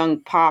kind of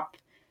young pop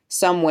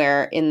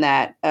somewhere in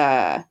that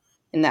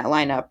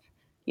lineup,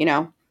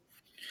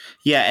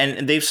 Yeah,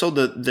 and they've sold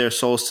their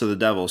souls to the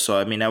devil. So,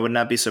 I mean, I would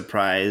not be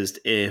surprised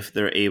if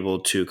they're able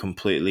to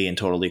completely and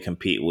totally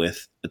compete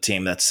with a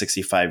team that's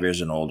 65 years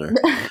and older.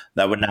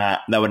 That would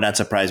not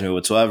surprise me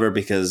whatsoever,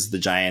 because the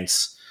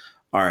Giants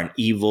are an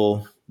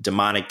evil,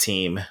 demonic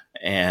team,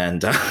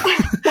 and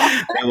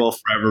they will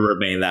forever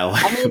remain that way.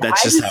 I mean,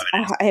 that's just how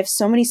it is. I have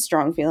so many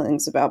strong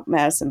feelings about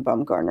Madison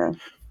Bumgarner.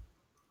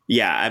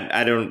 Yeah,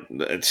 I don't.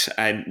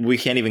 We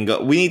can't even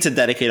go. We need to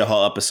dedicate a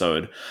whole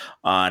episode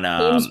on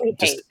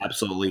just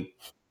absolutely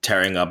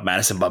tearing up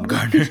Madison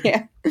Bumgarner.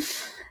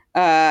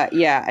 Yeah,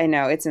 yeah, I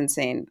know, it's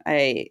insane.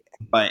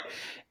 But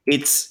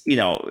it's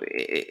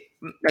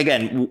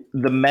again,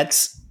 the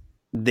Mets,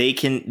 they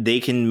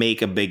can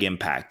make a big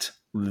impact.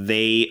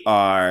 They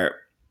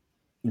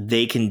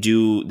can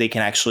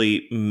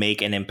actually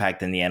make an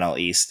impact in the NL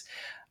East.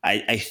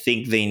 I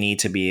think they need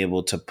to be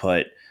able to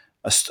put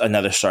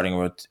another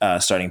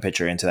starting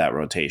pitcher into that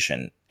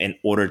rotation in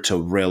order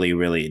to really,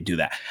 really do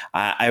that.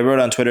 I wrote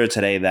on Twitter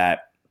today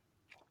that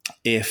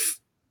it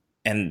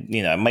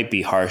might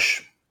be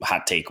harsh,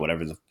 hot take,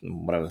 whatever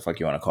the fuck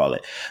you want to call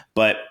it,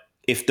 but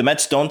if the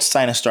Mets don't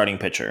sign a starting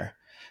pitcher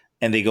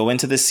and they go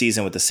into this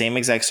season with the same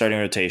exact starting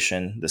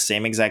rotation, the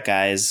same exact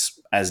guys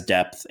as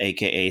depth,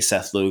 aka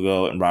Seth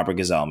Lugo and Robert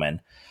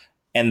Gsellman,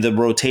 and the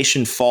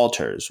rotation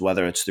falters,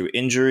 whether it's through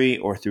injury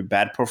or through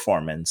bad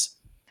performance,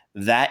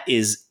 that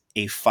is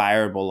a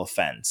fireable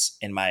offense,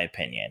 in my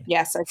opinion.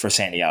 Yes, for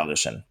Sandy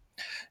Alderson,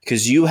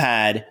 because you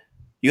had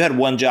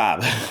one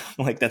job.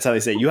 Like, that's how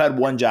they say it. You had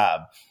one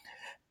job,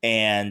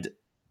 and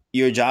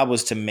your job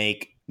was to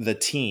make the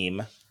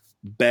team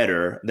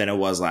better than it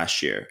was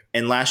last year.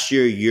 And last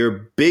year,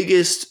 your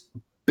biggest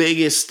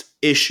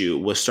issue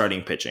was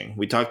starting pitching.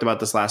 We talked about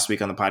this last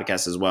week on the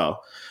podcast as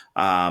well.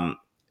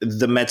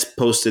 The Mets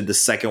posted the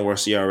second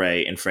worst ERA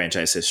in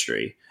franchise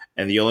history.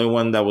 And the only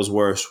one that was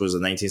worse was the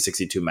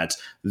 1962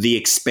 Mets, the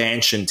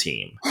expansion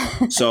team.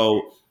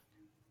 So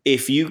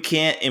if you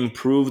can't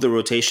improve the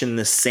rotation,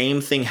 the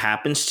same thing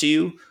happens to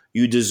you,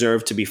 you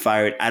deserve to be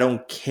fired. I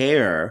don't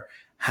care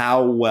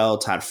how well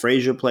Todd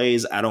Frazier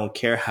plays. I don't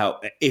care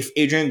if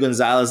Adrian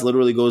Gonzalez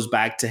literally goes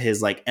back to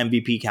his like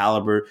MVP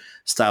caliber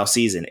style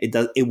season.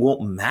 It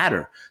won't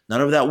matter. None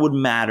of that would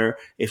matter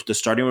if the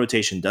starting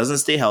rotation doesn't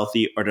stay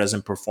healthy or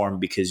doesn't perform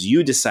because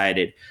you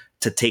decided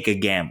to take a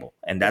gamble.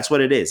 And that's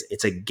what it is.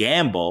 It's a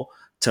gamble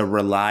to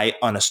rely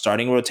on a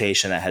starting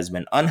rotation that has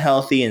been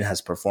unhealthy and has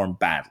performed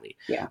badly.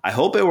 Yeah. I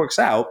hope it works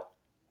out.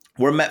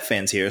 We're Met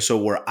fans here,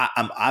 so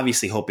I'm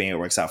obviously hoping it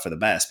works out for the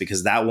best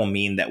because that will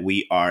mean that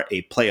we are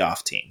a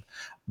playoff team.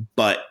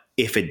 But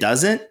if it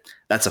doesn't,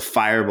 that's a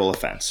fireable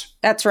offense.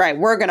 That's right.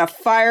 We're gonna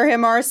fire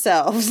him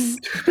ourselves.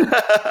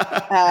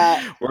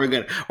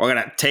 We're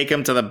gonna take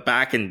him to the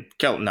back and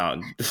kill. No,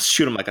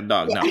 shoot him like a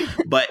dog. No,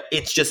 but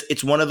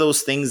it's one of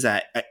those things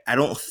that I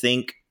don't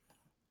think.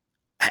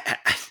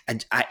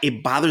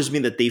 It bothers me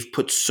that they've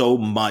put so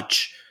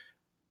much,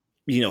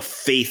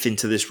 faith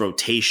into this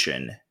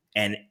rotation.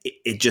 And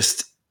it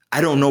just,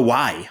 I don't know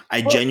why.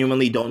 I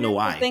genuinely don't know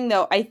why. The thing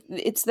though,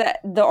 it's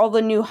that all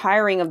the new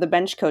hiring of the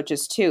bench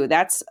coaches too.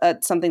 That's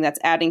something that's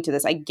adding to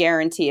this. I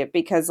guarantee it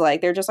because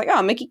like they're just like,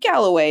 oh, Mickey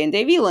Callaway and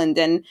Dave Eland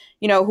and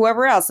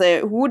whoever else.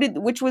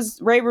 Which was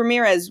Ray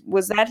Ramirez?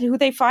 Was that who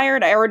they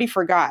fired? I already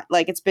forgot.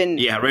 Like it's been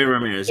Ray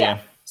Ramirez. Yeah.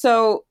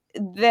 So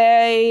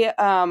they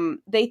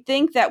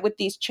think that with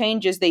these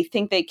changes, they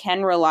think they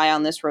can rely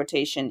on this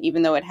rotation,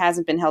 even though it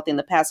hasn't been healthy in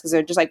the past. Because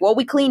they're just like, well,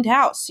 we cleaned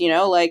house,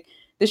 like.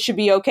 This should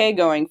be okay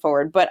going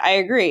forward. But I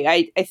agree.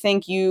 I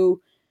think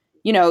you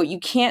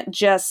can't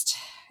just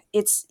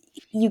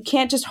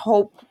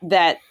hope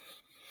that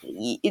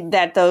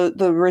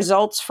the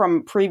results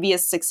from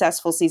previous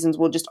successful seasons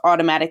will just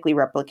automatically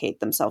replicate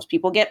themselves.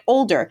 People get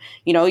older.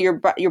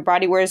 Your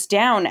body wears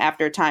down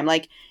after time.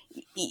 Like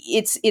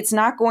it's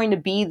not going to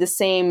be the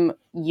same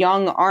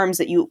young arms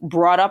that you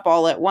brought up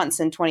all at once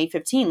in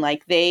 2015.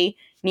 Like they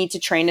need to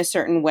train a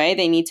certain way.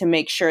 They need to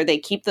make sure they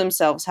keep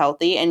themselves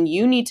healthy. And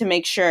you need to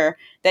make sure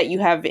that you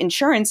have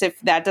insurance if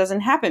that doesn't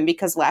happen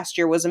because last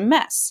year was a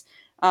mess.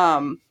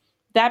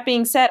 That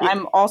being said,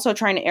 I'm also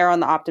trying to err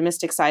on the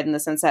optimistic side in the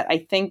sense that I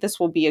think this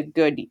will be a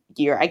good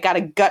year. I got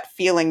a gut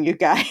feeling, you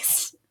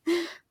guys.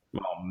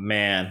 Oh,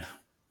 man.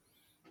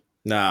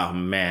 No,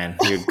 man.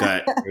 Your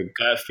gut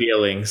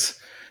feelings.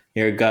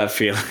 Your gut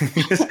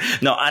feelings.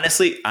 No,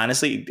 honestly,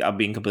 I'm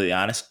being completely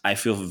honest. I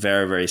feel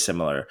very, very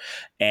similar.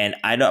 And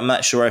I'm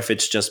not sure if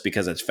it's just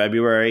because it's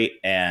February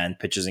and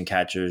pitchers and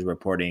catchers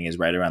reporting is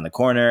right around the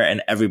corner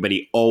and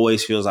everybody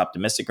always feels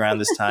optimistic around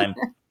this time.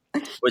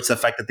 Or it's the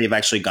fact that they've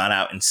actually gone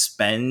out and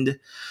spend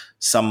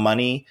some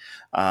money.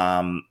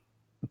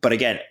 But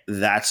again,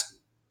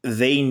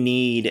 they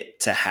need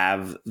to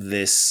have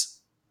this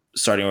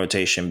starting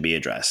rotation be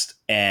addressed.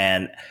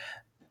 And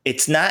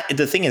it's not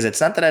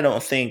that I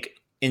don't think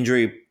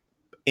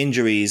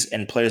injuries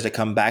and players that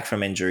come back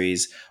from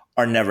injuries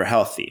are never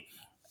healthy.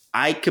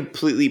 I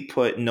completely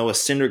put Noah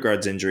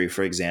Syndergaard's injury,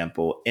 for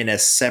example, in a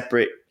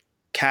separate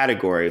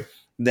category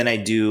than I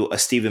do a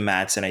Steven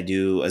Matz and I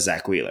do a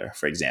Zach Wheeler,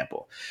 for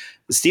example.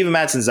 Steven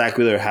Matz and Zach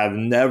Wheeler have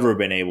never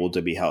been able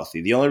to be healthy.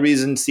 The only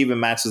reason Steven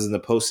Matz was in the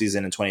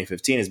postseason in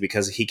 2015 is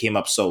because he came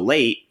up so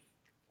late,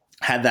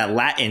 had that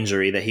lat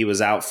injury that he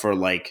was out for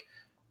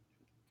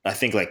I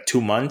think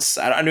 2 months.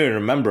 I don't even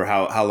remember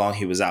how long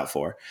he was out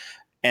for.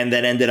 And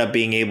then ended up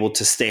being able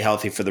to stay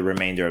healthy for the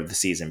remainder of the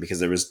season because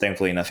there was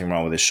thankfully nothing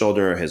wrong with his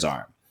shoulder or his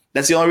arm.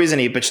 That's the only reason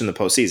he pitched in the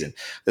postseason.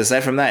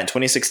 Aside from that, in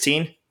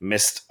 2016,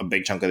 missed a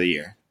big chunk of the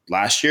year.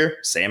 Last year,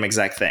 same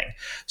exact thing.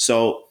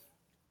 So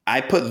I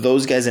put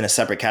those guys in a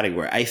separate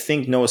category. I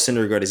think Noah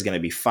Syndergaard is going to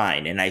be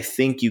fine, and I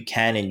think you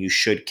can and you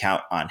should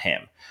count on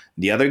him.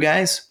 The other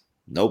guys,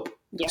 nope.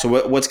 Yeah.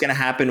 So what's going to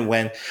happen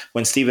when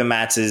Steven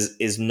Matz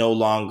is no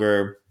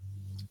longer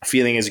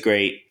feeling as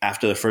great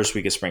after the first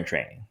week of spring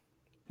training?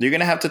 You're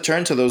going to have to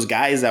turn to those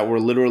guys that were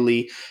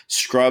literally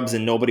scrubs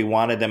and nobody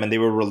wanted them and they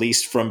were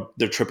released from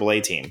their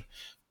AAA team.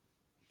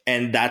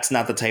 And that's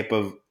not the type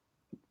of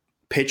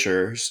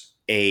pitchers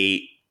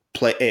a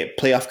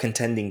playoff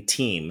contending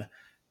team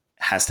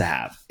has to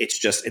have.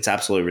 It's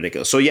absolutely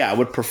ridiculous. So yeah, I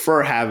would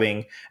prefer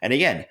having, and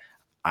again,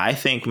 I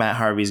think Matt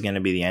Harvey is going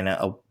to be the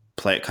NL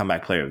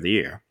comeback player of the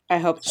year. I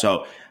hope so.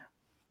 So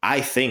I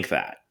think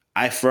that.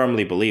 I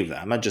firmly believe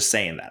that. I'm not just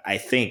saying that. I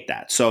think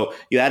that. So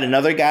you add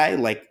another guy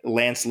like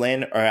Lance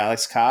Lynn or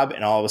Alex Cobb,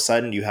 and all of a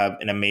sudden you have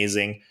an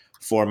amazing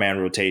 4-man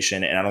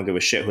rotation, and I don't give a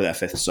shit who that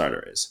fifth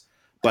starter is.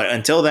 But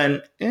until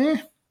then,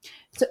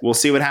 we'll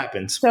see what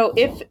happens. So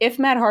if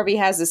Matt Harvey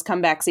has this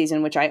comeback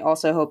season, which I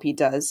also hope he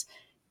does,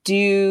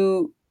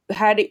 because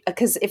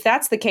if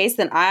that's the case,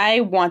 then I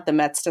want the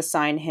Mets to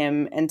sign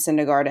him and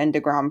Syndergaard and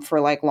DeGrom for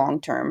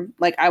long term.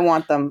 I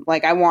want them.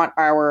 I want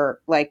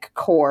our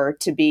core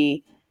to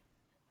be,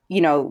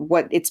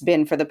 what it's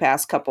been for the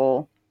past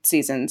couple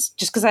seasons,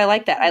 just because I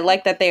like that. I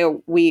like that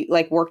we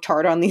worked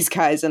hard on these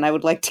guys, and I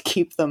would like to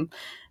keep them.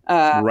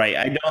 Right.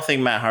 I don't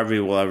think Matt Harvey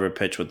will ever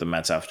pitch with the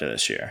Mets after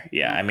this year.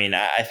 Yeah. I mean,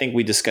 I think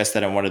we discussed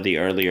that in one of the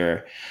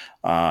earlier,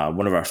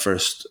 one of our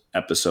first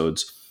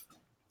episodes.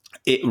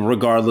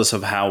 regardless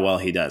of how well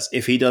he does.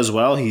 If he does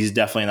well, he's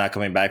definitely not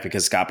coming back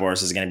because Scott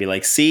Boras is going to be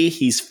like, see,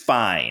 he's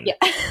fine.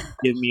 Yeah.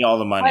 Give me all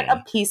the money. What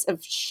a piece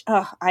of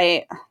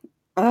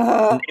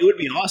And it would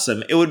be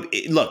awesome.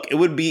 It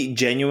would be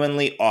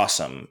genuinely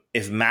awesome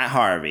if Matt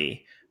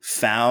Harvey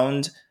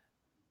found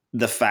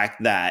the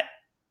fact that,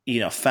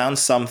 found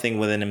something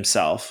within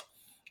himself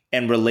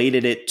and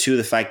related it to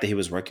the fact that he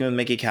was working with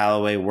Mickey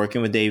Callaway,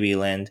 working with Dave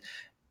Eland,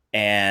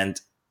 and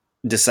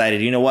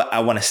decided, you know what, I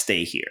want to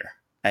stay here.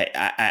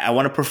 I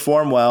want to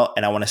perform well,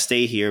 and I want to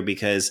stay here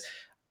because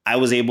I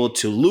was able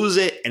to lose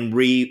it and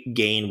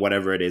regain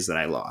whatever it is that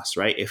I lost,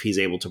 right? If he's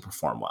able to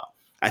perform well.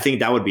 I think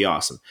that would be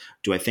awesome.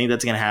 Do I think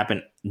that's going to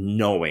happen?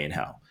 No way in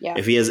hell. Yeah.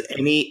 If he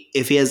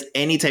has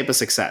any type of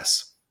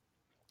success,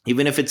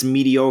 even if it's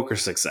mediocre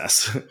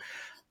success,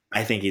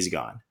 I think he's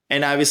gone.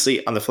 And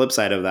obviously, on the flip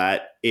side of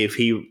that, if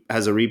he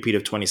has a repeat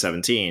of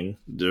 2017,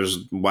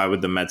 why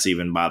would the Mets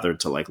even bother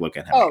to look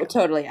at him? Oh, again?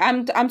 Totally.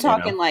 I'm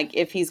talking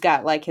if he's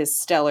got his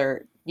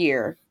stellar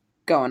year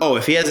going. Oh,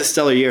 if he has a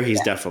stellar year,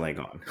 he's definitely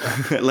gone.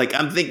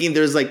 I'm thinking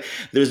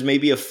there's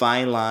maybe a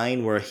fine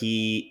line where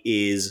he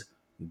is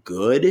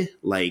good,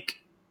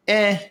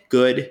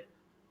 good.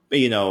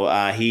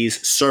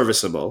 He's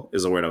serviceable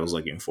is the word I was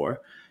looking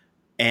for.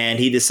 And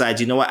he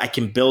decides, you know what, I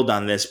can build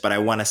on this, but I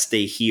want to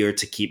stay here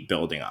to keep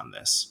building on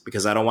this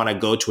because I don't want to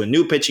go to a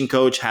new pitching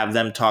coach, have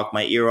them talk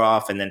my ear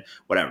off, and then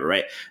whatever,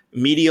 right?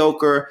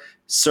 Mediocre,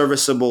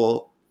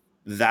 serviceable.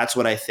 That's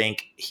what I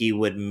think he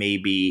would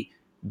maybe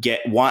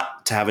want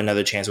to have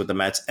another chance with the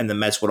Mets. And the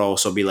Mets would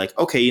also be like,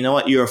 okay, you know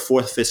what? You're a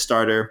fourth, fifth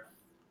starter.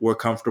 We're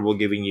comfortable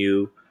giving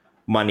you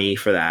money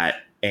for that.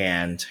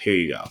 And here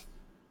you go.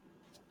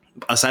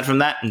 Aside from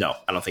that, no,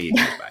 I don't think he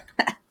comes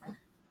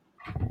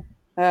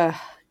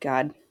back.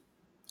 God.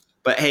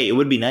 But hey, it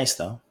would be nice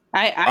though.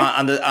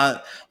 On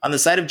the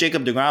side of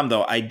Jacob deGrom,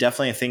 though, I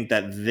definitely think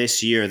that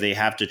this year they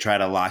have to try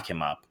to lock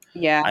him up.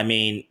 Yeah. I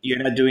mean,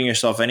 you're not doing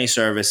yourself any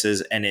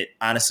services, and it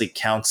honestly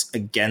counts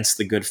against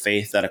the good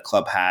faith that a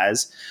club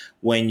has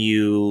when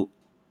you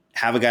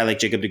have a guy like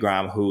Jacob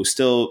deGrom who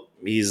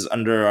he's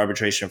under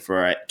arbitration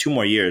for 2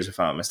 more years, if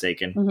I'm not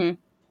mistaken. Mm-hmm.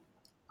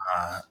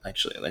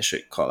 Actually, I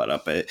should call that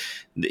up.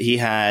 He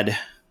had,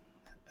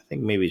 I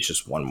think maybe it's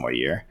just 1 more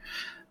year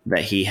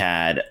that he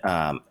had,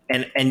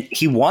 and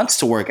he wants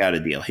to work out a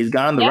deal. He's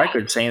gone on the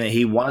record saying that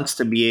he wants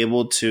to be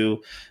able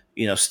to,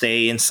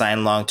 stay and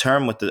sign long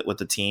term with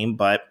the team.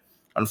 But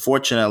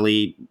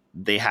unfortunately,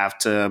 they have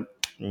to,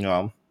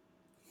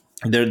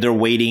 they're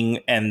waiting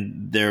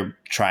and they're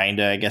trying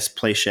to, I guess,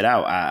 play shit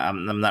out.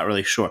 I'm not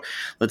really sure.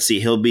 Let's see.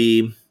 He'll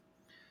be,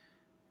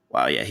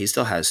 wow, yeah, he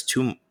still has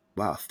 3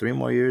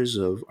 more years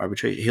of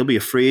arbitration. He'll be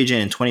a free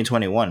agent in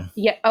 2021.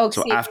 Yeah. Oh,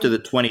 so after the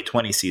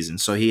 2020 season.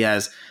 So he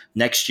has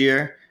next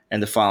year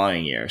and the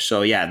following year.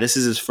 So yeah, this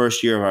is his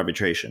first year of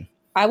arbitration.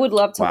 I would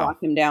love to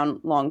lock him down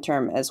long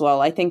term as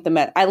well. I think the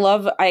Mets.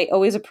 I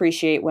always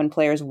appreciate when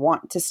players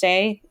want to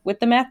stay with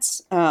the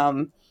Mets.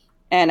 And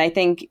I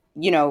think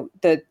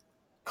the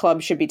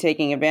club should be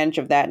taking advantage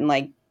of that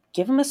and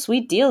give him a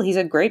sweet deal. He's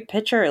a great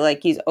pitcher.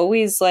 He's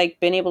always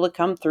been able to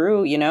come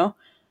through. Yeah.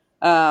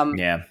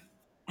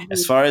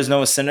 As far as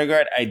Noah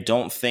Syndergaard, I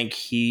don't think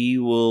he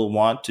will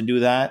want to do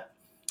that.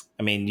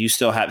 I mean, he's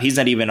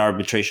not even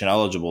arbitration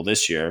eligible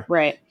this year.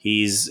 Right.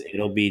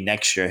 It'll be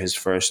next year, his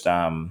first,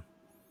 or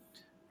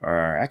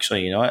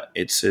actually, you know what?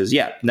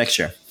 Next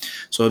year.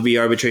 So he'll be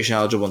arbitration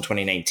eligible in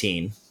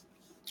 2019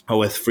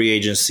 with free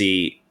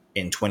agency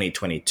in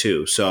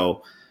 2022.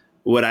 So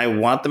would I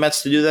want the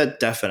Mets to do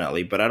that?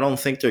 Definitely. But I don't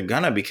think they're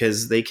gonna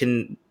because they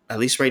can, at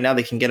least right now,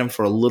 they can get him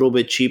for a little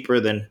bit cheaper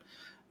than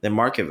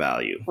market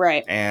value.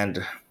 Right.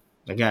 And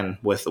again,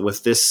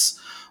 with this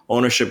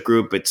ownership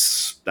group,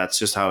 that's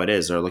just how it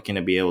is. They're looking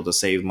to be able to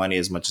save money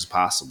as much as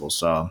possible.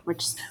 So,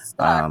 which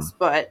sucks,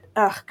 but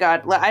oh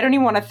god, I don't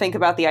even want to think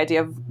about the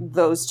idea of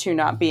those two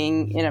not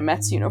being in a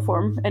Mets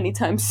uniform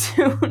anytime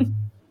soon.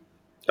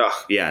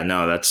 Oh yeah,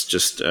 no, that's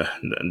just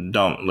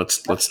don't.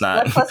 Let's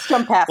not. Let's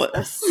jump past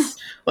this.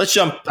 Let's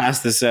jump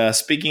past this.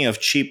 Speaking of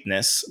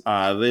cheapness,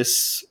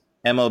 this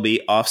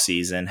MLB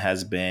offseason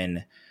has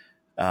been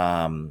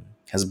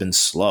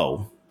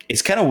slow.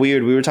 It's kind of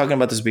weird. We were talking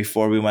about this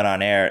before we went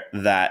on air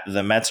that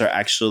the Mets are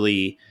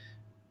actually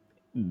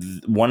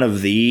one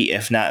of the,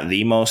 if not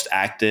the most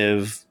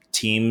active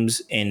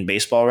teams in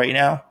baseball right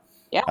now.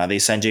 Yeah. They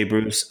signed Jay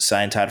Bruce,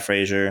 signed Todd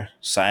Frazier,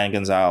 signed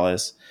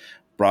Gonzalez,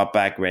 brought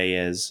back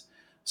Reyes.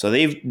 So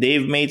they've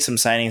made some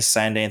signings,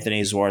 signed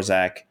Anthony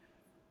Zwarzak.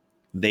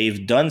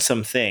 They've done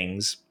some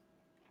things.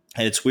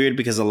 And it's weird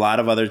because a lot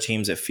of other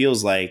teams, it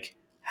feels like,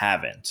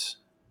 haven't.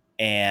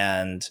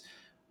 And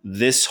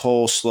this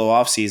whole slow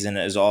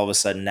offseason is all of a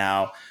sudden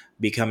now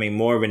becoming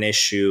more of an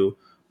issue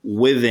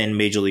within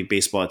Major League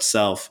Baseball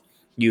itself.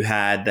 You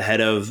had the head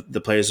of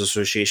the Players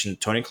Association,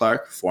 Tony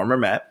Clark, former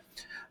Met,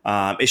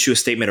 issue a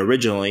statement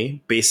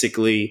originally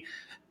basically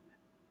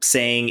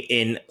saying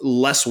in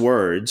less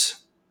words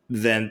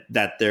than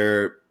that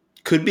there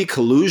could be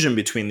collusion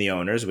between the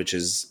owners, which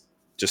is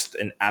just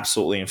an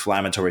absolutely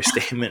inflammatory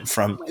statement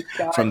from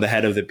the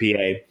head of the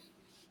PA.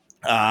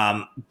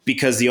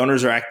 because the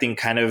owners are acting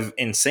kind of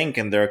in sync,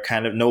 and they're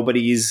kind of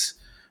nobody's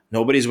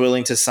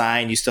willing to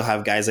sign. You still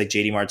have guys like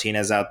JD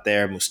Martinez out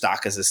there,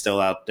 Mustakas is still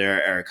out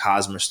there, Eric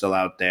Hosmer's still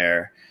out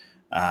there.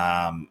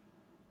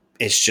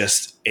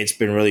 It's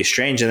been really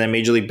strange. And then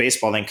Major League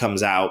Baseball then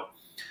comes out,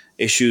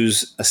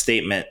 issues a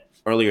statement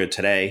earlier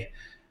today,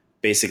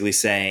 basically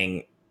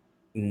saying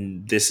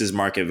this is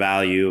market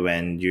value,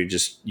 and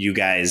you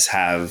guys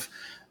have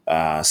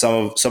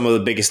some of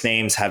the biggest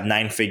names have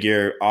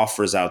 9-figure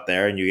offers out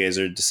there, and you guys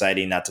are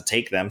deciding not to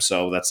take them.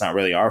 So that's not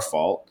really our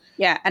fault.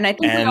 Yeah, and I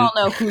think we all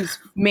know whose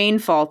main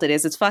fault it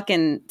is. It's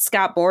fucking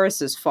Scott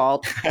Boris's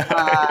fault.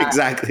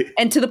 Exactly.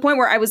 And to the point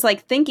where I was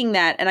like thinking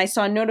that, and I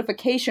saw a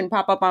notification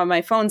pop up on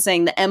my phone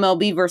saying the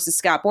MLB versus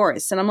Scott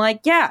Boris. And I'm like,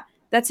 yeah,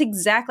 that's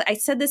exactly. I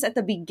said this at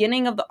the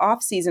beginning of the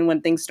offseason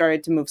when things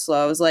started to move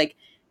slow. I was like,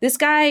 this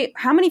guy,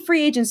 how many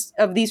free agents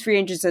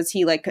does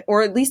he like,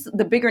 or at least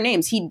the bigger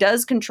names? He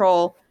does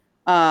control,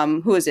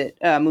 who is it?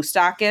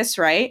 Moustakis,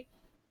 right?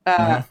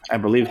 I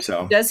believe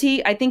so. Does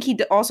he? I think he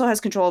also has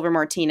control over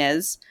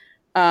Martinez.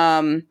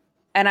 And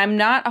I'm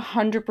not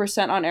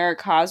 100% on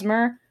Eric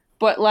Hosmer,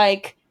 but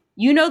like,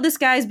 this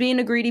guy's being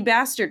a greedy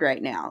bastard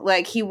right now.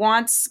 Like he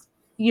wants,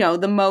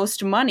 the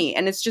most money.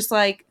 And it's just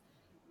like,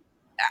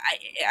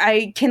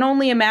 I can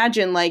only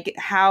imagine like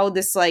how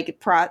this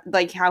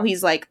how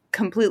he's like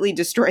completely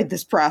destroyed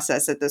this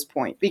process at this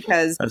point,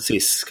 because let's see,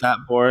 Scott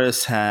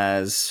Boris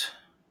has,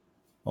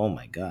 oh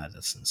my God,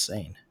 that's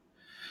insane.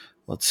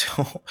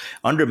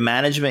 Under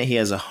management, he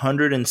has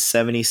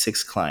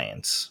 176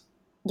 clients.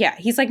 Yeah,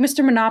 he's like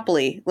Mr.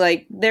 Monopoly.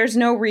 Like, there's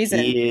no reason.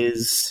 He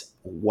is,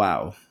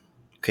 wow.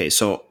 Okay,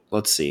 so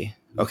let's see.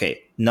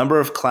 Okay, number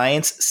of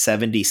clients,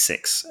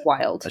 76.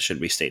 Wild. I should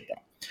restate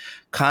that.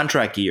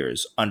 Contract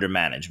years under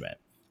management,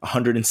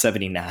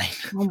 179,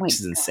 which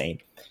is insane.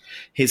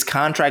 His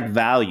contract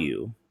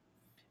value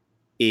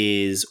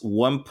is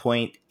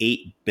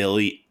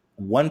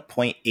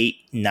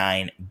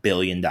 $1.89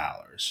 billion.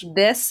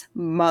 This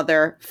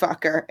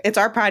motherfucker. It's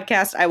our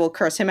podcast. I will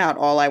curse him out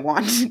all I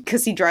want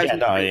because he drives me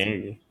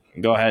crazy.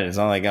 Go ahead. It's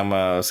not like I'm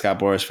a Scott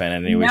Boris fan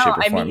in any way, shape,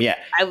 or form.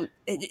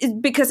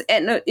 Because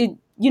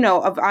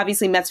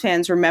obviously Mets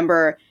fans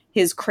remember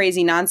his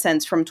crazy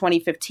nonsense from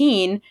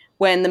 2015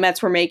 when the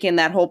Mets were making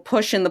that whole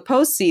push in the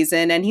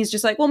postseason, and he's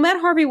just like, well,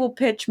 Matt Harvey will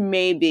pitch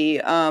maybe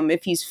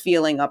if he's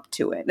feeling up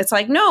to it. It's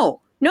like,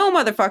 no,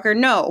 motherfucker,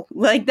 no.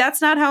 Like,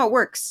 that's not how it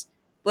works.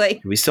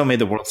 Like, we still made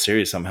the World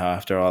Series somehow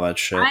after all that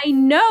shit. I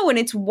know, and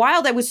it's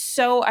wild. I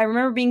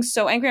remember being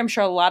so angry. I'm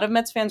sure a lot of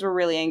Mets fans were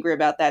really angry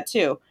about that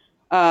too.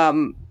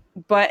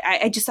 But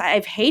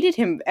I've hated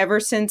him ever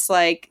since.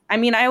 Like, I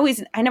mean, I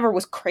never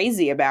was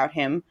crazy about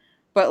him,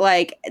 but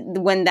like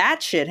when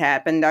that shit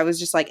happened, I was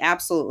just like,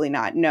 absolutely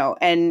not, no.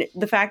 And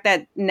the fact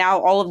that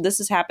now all of this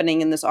is happening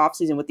in this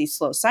offseason with these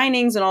slow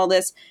signings and all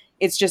this,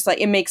 it's just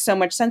like, it makes so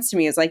much sense to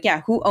me. It's like,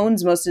 yeah, who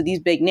owns most of these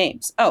big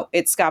names? Oh,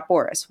 it's Scott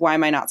Boris. Why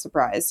am I not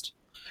surprised?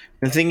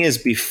 The thing is,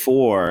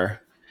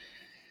 before,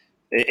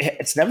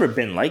 it's never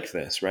been like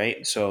this,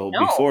 right? So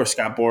before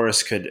Scott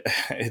Boris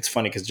it's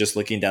funny because just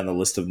looking down the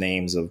list of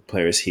names of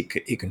players he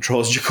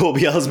controls,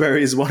 Jacoby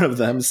Ellsbury is one of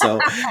them. So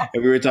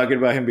if we were talking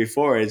about him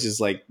before, it's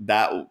just like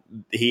that.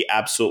 He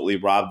absolutely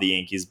robbed the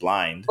Yankees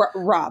blind.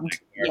 Robbed.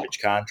 Garbage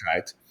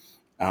contract.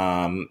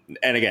 And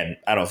again,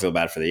 I don't feel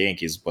bad for the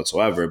Yankees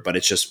whatsoever, but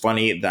it's just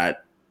funny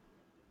that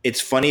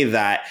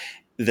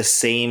the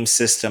same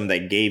system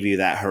that gave you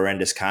that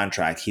horrendous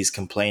contract he's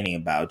complaining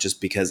about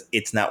just because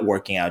it's not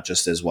working out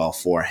just as well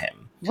for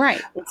him.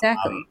 Right,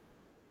 exactly.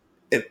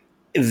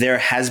 There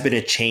has been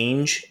a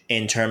change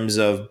in terms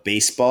of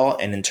baseball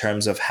and in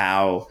terms of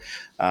how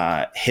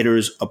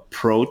hitters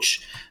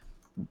approach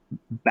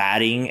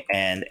batting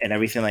and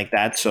everything like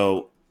that.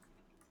 So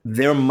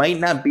there might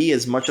not be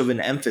as much of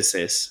an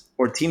emphasis,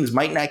 or teams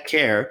might not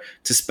care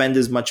to spend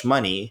as much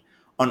money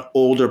on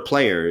older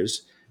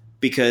players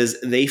because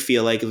they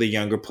feel like the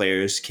younger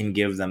players can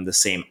give them the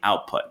same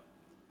output.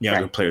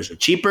 Younger players are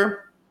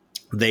cheaper,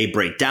 they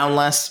break down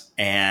less,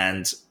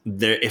 and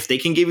if they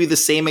can give you the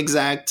same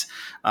exact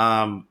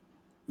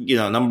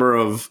number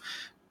of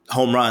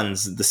home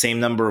runs, the same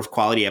number of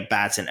quality at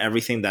bats and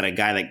everything that a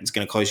guy that's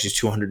going to cost you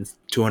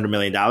 $200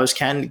 million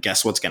can,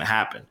 guess what's going to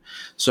happen?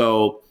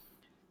 So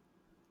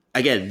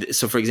again,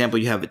 for example,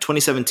 you have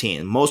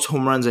 2017, most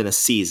home runs in a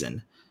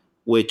season,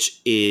 which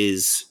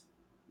is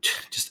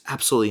just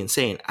absolutely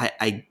insane.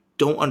 I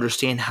don't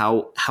understand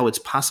how it's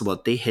possible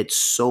that they hit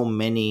so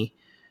many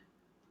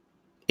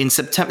in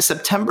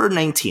September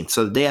 19th,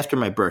 so the day after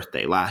my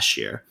birthday last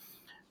year.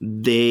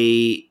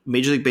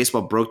 Major League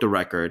Baseball broke the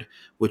record,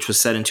 which was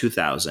set in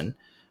 2000.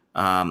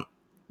 They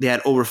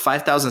had over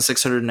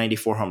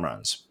 5,694 home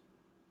runs.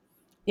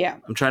 Yeah.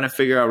 I'm trying to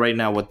figure out right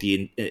now what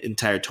the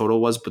entire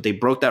total was, but they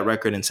broke that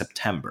record in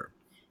September.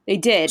 They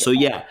did. So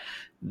yeah,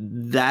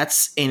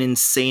 that's an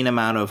insane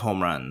amount of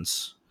home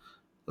runs.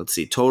 Let's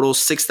see, total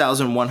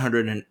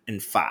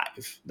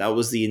 6,105. That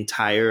was the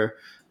entire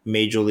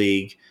Major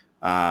League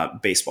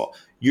Baseball.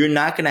 You're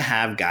not going to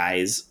have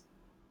guys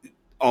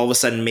all of a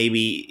sudden,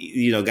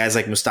 maybe, guys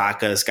like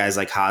Mustakas, guys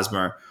like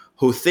Hosmer,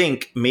 who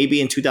think maybe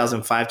in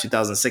 2005,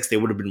 2006, they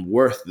would have been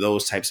worth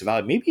those types of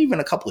value. Maybe even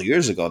a couple of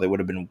years ago, they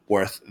would have been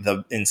worth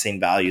the insane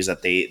values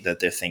that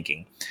they're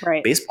thinking.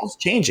 Right. Baseball's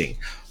changing.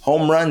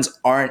 Home runs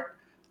aren't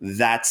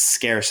that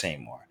scarce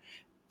anymore.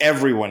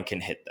 Everyone can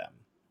hit them.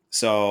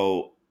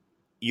 So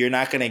you're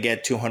not going to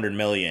get 200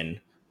 million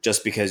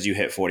just because you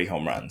hit 40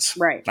 home runs.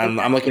 Right.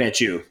 I'm looking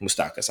at you,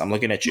 Mustakas. I'm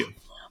looking at you.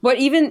 But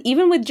even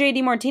with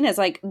JD Martinez,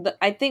 like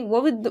I think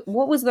what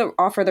was the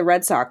offer the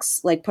Red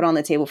Sox like put on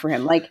the table for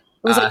him? Like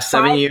it was like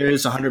 7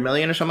 years, 100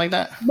 million or something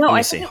like that. No, Let me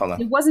I see. think Hold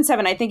on. it wasn't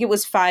 7. I think it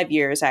was 5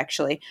 years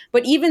actually.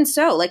 But even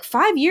so, like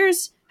 5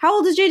 years. How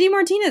old is JD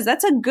Martinez?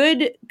 That's a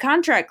good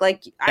contract.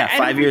 Like Yeah,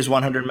 5 years,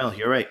 100 mil.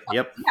 You're right.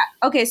 Yep.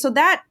 Yeah. Okay, so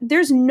that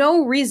there's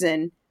no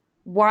reason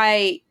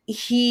why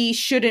he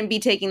shouldn't be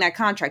taking that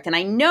contract. And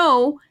I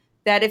know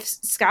that if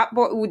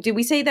did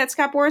we say that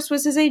Scott Boras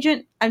was his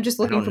agent? I'm just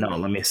I looking. don't know.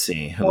 Let me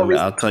see. More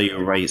I'll tell you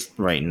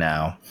right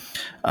now.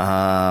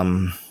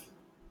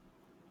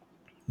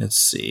 Let's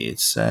see. It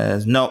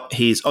says no.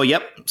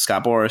 Yep,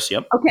 Scott Boras.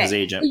 Yep, Okay, his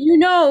agent. you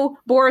know,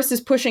 Boras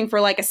is pushing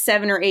for like a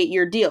 7 or 8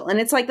 year deal, and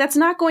it's like that's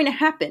not going to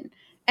happen.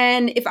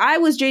 And if I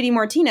was JD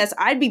Martinez,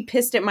 I'd be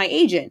pissed at my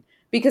agent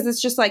because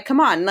it's just like, come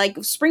on,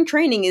 like spring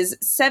training is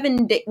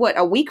 7 days,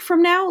 a week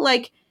from now,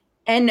 like,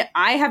 and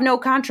I have no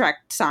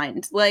contract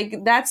signed.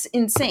 Like that's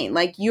insane.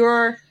 Like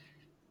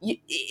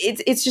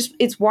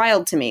it's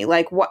wild to me.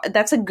 Like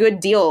that's a good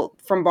deal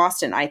from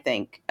Boston, I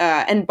think,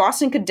 and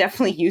Boston could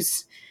definitely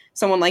use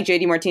someone like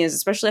JD Martinez,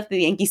 especially after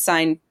the Yankees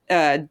signed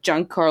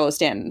Giancarlo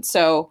Stanton.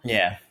 So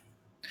Yeah.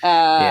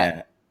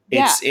 yeah.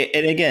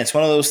 And again, it's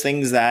one of those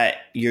things that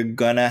you're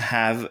gonna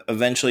have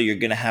eventually. You're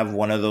gonna have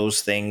one of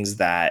those things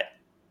that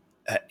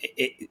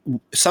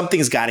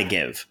something's got to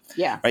give.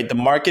 Yeah. Right. The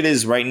market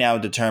is right now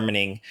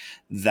determining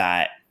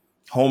that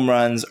home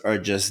runs are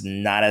just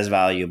not as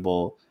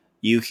valuable.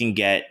 You can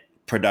get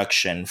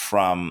production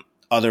from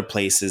other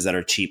places that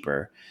are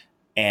cheaper,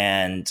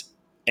 and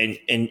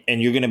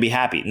you're going to be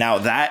happy. Now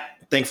that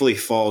thankfully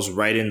falls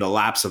right in the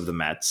laps of the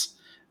Mets.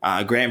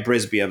 Grant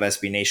Brisbee of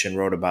SB Nation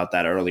wrote about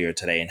that earlier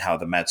today and how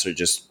the Mets are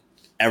just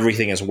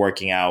everything is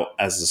working out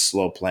as a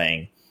slow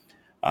playing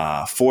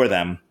for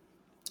them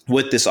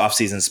with this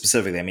offseason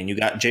specifically. I mean, you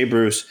got Jay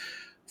Bruce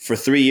for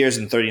 3 years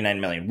and $39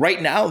 million. Right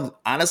now,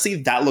 honestly,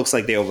 that looks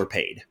like they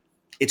overpaid.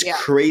 It's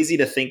crazy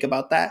to think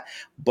about that,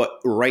 but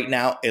right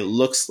now it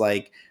looks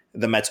like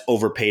the Mets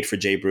overpaid for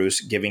Jay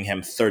Bruce, giving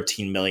him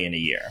 $13 million a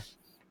year.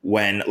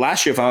 When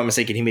last year, if I'm not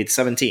mistaken, he made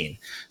 17.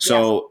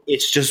 So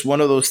it's just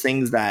one of those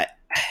things that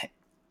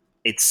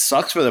it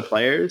sucks for the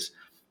players.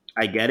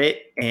 I get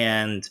it.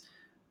 And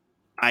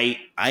I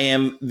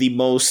am the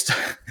most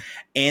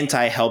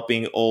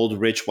anti-helping old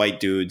rich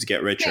white dudes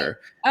get richer.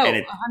 Oh, and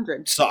it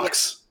 100.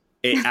 sucks.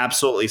 Yeah. It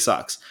absolutely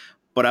sucks.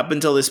 But up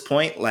until this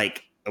point,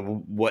 like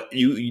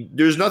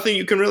there's nothing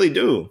you can really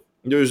do.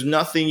 There's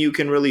nothing you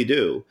can really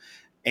do.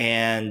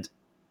 And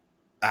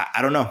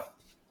I don't know.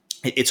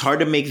 It's hard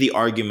to make the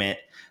argument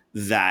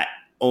that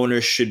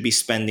owners should be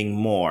spending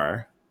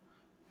more,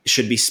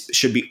 should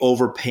be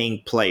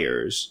overpaying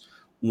players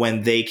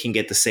when they can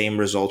get the same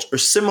results or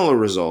similar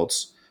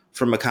results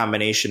from a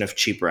combination of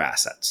cheaper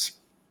assets.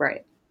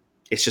 Right.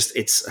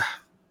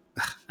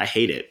 I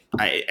hate it.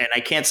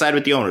 I can't side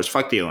with the owners.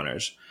 Fuck the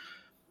owners.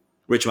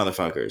 Rich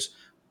motherfuckers.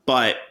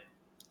 But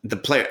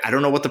I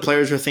don't know what the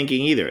players are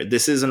thinking either.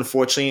 This is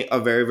unfortunately a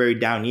very, very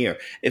down year.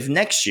 If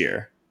next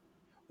year,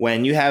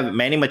 when you have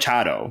Manny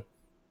Machado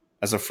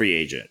as a free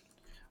agent,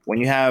 when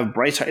you have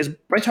Bryce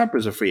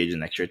Harper's a free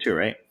agent next year too,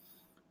 right?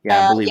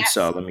 Yeah, I believe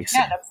so. Let me see.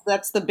 Yeah,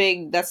 that's the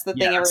thing. That's the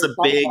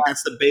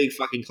big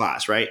fucking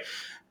class, right?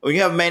 When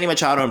you have Manny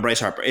Machado and Bryce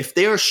Harper, if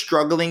they are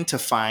struggling to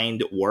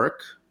find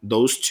work,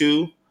 those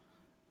two,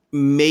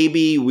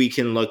 maybe we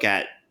can look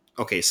at,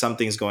 okay,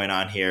 something's going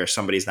on here.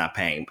 Somebody's not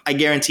paying. I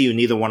guarantee you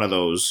neither one of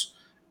those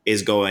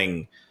is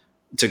going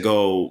to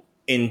go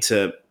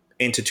into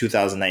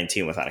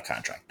 2019 without a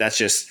contract.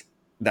 That's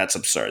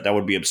absurd. That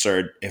would be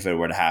absurd if it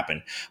were to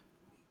happen.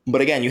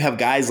 But again, you have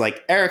guys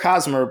like Eric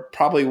Hosmer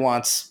probably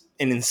wants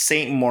an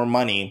insane more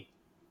money.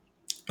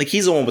 Like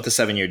he's the one with the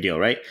 7-year deal,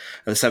 right?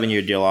 Or the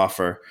 7-year deal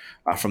offer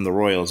from the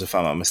Royals, if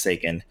I'm not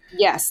mistaken.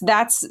 Yes,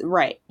 that's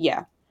right.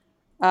 Yeah.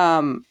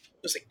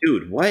 It's like,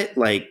 dude, what?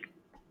 Like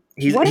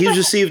he's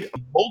received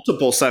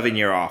multiple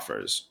 7-year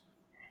offers.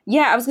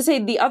 Yeah, I was gonna say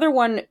the other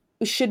one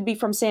should be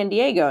from San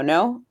Diego.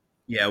 No.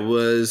 Yeah, it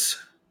was.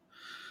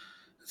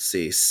 Let's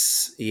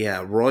see.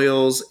 Yeah,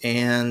 Royals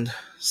and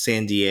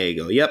San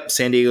Diego. Yep,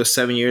 San Diego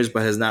 7 years,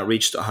 but has not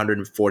reached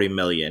 140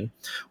 million.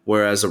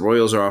 Whereas the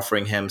Royals are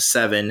offering him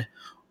 7.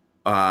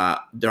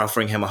 They're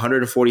offering him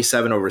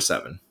 147 over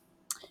 7.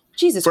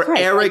 Jesus for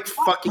Christ! Eric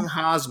fucking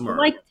Hosmer.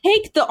 Like,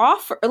 take the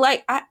offer.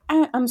 Like,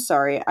 I'm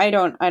sorry. I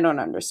don't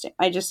understand.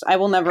 I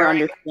will never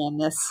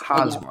understand this.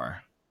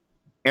 Hosmer.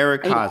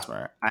 Eric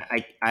Hosmer.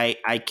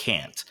 I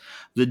can't.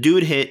 The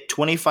dude hit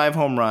 25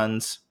 home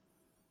runs.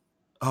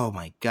 Oh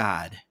my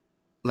God.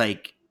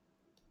 Like,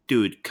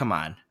 dude, come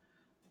on.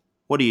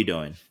 What are you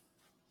doing?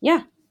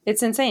 Yeah,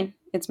 it's insane.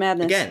 It's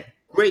madness. Again,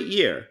 great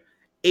year.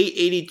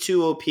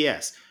 882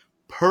 OPS.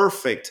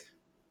 perfect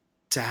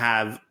to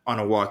have on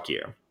a walk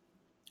year.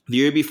 The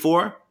year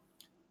before,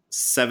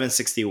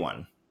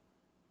 761.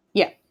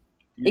 Yeah,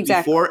 The year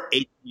exactly. before,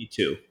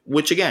 822,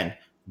 which again,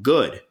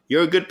 good.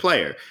 You're a good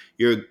player.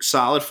 You're a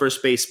solid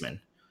first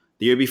baseman.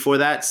 The year before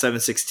that,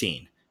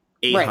 716,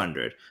 Right.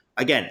 800.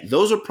 Again,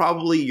 those are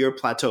probably your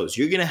plateaus.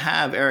 You're going to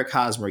have Eric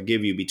Hosmer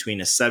give you between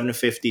a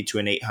 750 to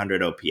an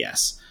 800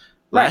 OPS.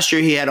 Last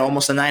year, he had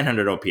almost a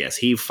 900 OPS.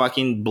 He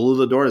fucking blew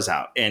the doors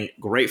out. And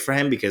great for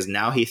him because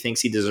now he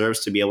thinks he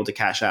deserves to be able to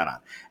cash out on.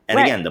 And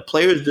again, the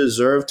players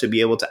deserve to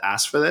be able to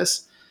ask for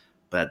this,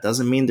 but that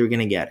doesn't mean they're going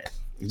to get it.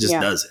 It just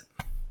doesn't.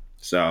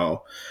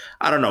 So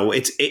I don't know.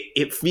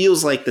 It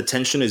feels like the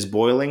tension is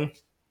boiling.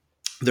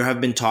 There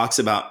have been talks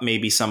about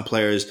maybe some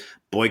players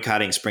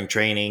boycotting spring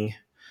training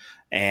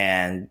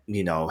and,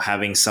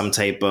 having some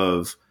type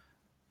of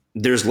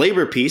there's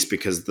labor peace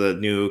because the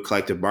new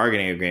collective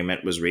bargaining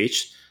agreement was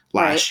reached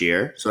last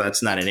year. So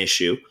that's not an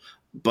issue.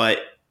 But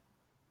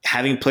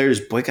having players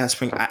boycott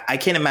spring, I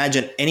can't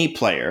imagine any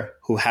player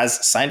who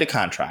has signed a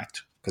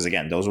contract, because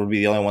again, those would be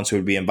the only ones who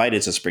would be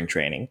invited to spring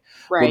training,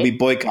 would be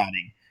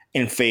boycotting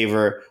in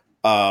favor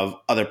of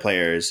other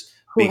players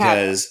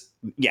because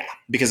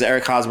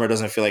Eric Hosmer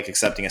doesn't feel like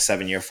accepting a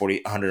 7-year,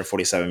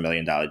 $147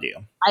 million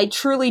deal. I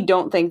truly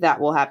don't think that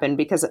will happen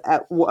because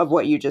of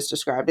what you just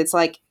described. It's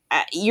like,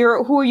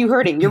 who are you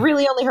hurting? You're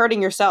really only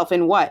hurting yourself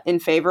in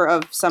favor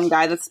of some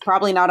guy that's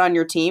probably not on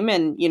your team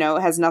and,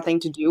 has nothing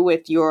to do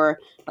with your,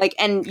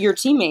 and your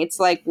teammates.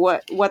 Like,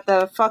 what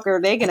the fuck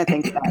are they going to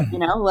think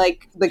about,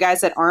 like the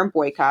guys that aren't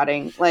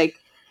boycotting, like,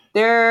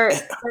 they're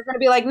going to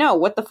be like, no,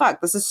 what the fuck?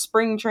 This is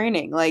spring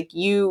training. Like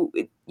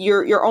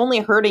you're only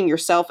hurting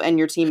yourself and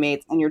your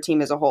teammates and your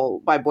team as a whole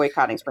by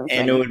boycotting spring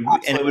training.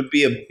 And it would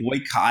be a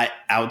boycott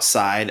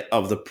outside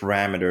of the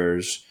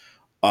parameters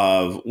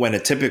of when a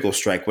typical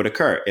strike would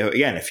occur.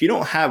 Again, if you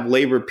don't have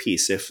labor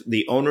peace, if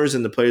the owners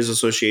and the Players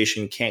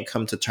Association can't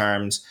come to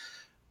terms,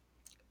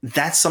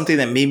 that's something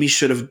that maybe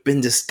should have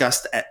been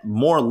discussed at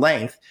more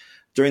length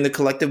during the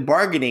collective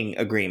bargaining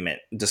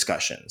agreement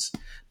discussions.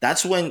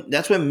 That's when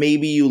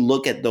maybe you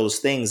look at those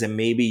things and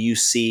maybe you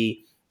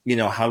see,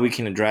 how we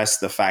can address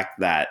the fact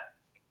that,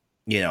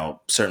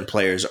 certain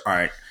players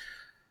aren't.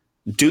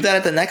 Do that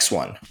at the next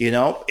one.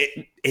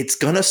 It's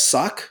going to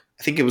suck.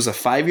 I think it was a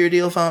 5-year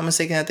deal, if I'm not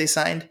mistaken, that they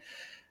signed.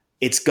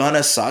 It's going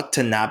to suck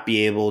to not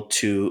be able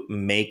to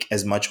make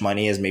as much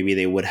money as maybe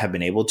they would have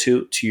been able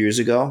to 2 years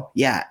ago.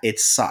 Yeah, it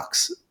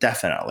sucks.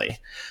 Definitely.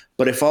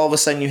 But if all of a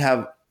sudden you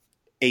have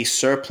a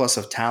surplus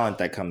of talent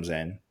that comes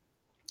in,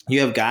 you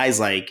have guys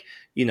like,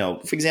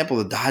 for example,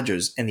 the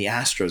Dodgers and the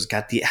Astros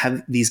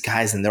have these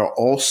guys and they're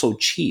all so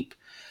cheap.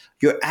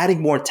 You're adding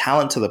more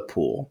talent to the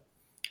pool,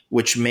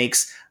 which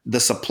makes the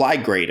supply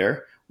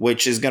greater,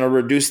 which is going to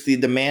reduce the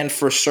demand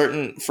for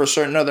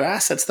certain other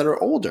assets that are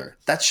older.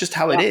 That's just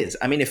how it is.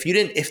 I mean, if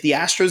the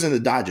Astros and the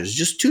Dodgers,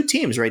 just two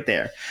teams right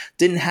there,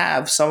 didn't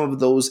have some of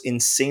those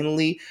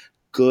insanely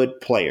good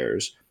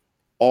players,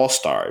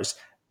 all-stars,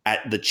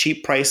 at the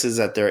cheap prices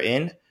that they're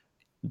in,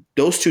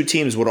 those two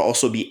teams would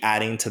also be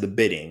adding to the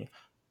bidding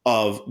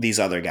of these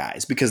other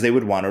guys because they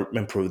would want to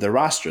improve their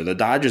roster. The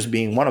Dodgers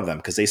being one of them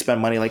because they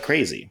spend money like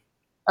crazy.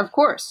 Of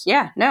course.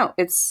 Yeah. No,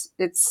 it's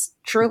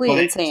truly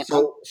insane.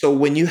 So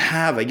when you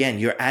have, again,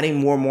 you're adding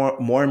more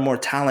and more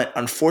talent,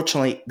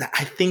 unfortunately,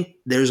 I think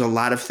there's a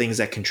lot of things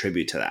that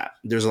contribute to that.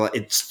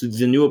 It's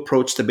the new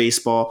approach to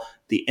baseball,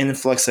 the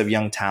influx of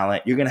young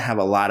talent. You're going to have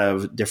a lot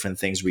of different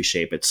things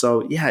reshape it.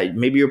 So yeah,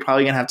 maybe you're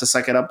probably going to have to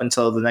suck it up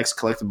until the next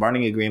collective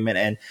bargaining agreement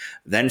and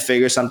then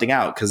figure something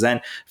out. Because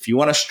then if you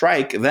want to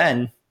strike,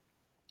 then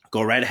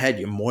go right ahead.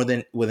 You're more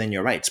than within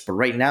your rights. But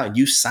right now,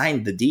 you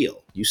signed the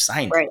deal. You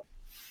signed it.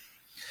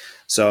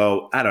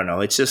 So I don't know.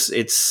 It's just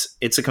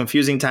it's a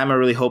confusing time. I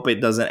really hope it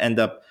doesn't end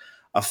up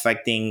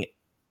affecting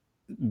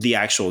the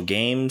actual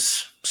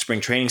games.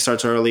 Spring training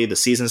starts early. The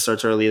season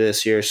starts early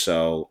this year.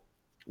 So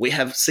we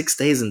have 6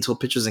 days until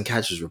pitchers and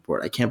catchers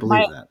report. I can't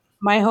believe that.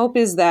 My hope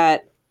is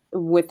that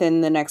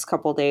within the next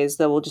couple of days,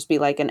 there will just be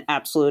like an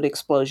absolute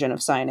explosion of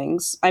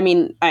signings. I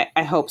mean,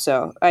 I hope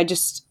so.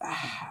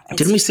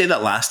 Didn't we say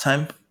that last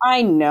time?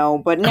 I know,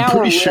 but now I'm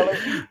pretty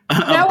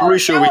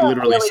sure we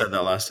literally said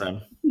that last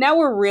time. Now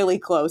we're really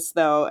close,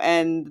 though,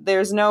 and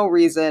there's no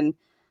reason.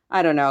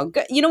 I don't know.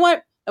 You know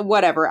what?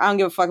 Whatever. I don't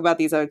give a fuck about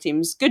these other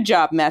teams. Good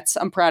job, Mets.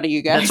 I'm proud of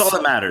you guys. That's all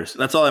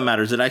that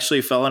matters. It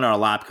actually fell in our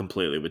lap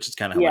completely, which is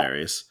kind of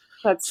hilarious.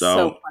 That's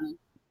so funny.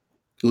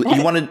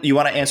 You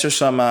want to answer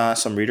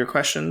some reader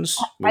questions?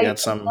 We got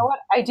some. You know what?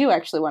 I do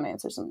actually want to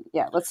answer some.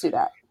 Yeah, let's do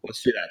that.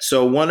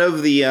 So one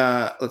of the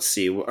let's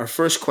see. Our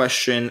first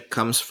question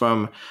comes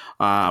from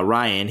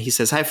Ryan. He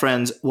says, "Hi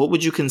friends, what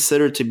would you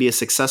consider to be a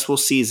successful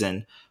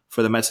season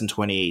for the Mets in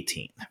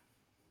 2018?"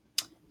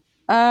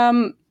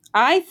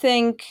 I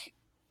think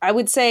I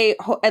would say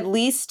at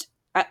least.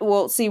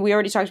 Well, see, we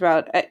already talked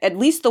about at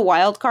least the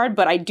wild card,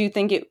 but I do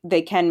think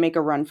they can make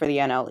a run for the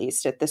NL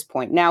East at this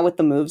point. Now with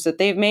the moves that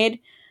they've made,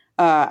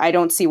 I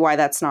don't see why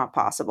that's not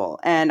possible.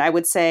 And I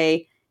would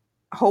say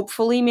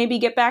hopefully maybe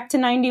get back to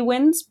 90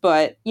 wins.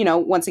 But,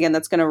 once again,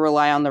 that's going to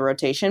rely on the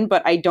rotation.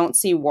 But I don't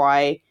see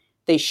why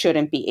they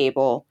shouldn't be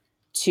able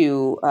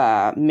to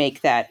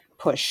make that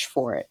push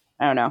for it.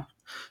 I don't know.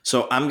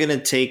 So I'm going to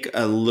take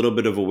a little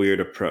bit of a weird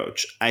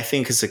approach. I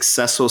think a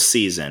successful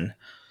season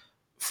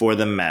for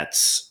the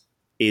Mets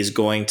is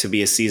going to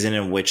be a season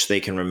in which they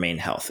can remain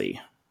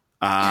healthy.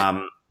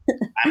 I'm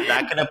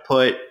not going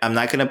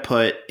to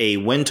put a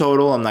win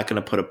total. I'm not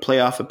going to put a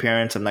playoff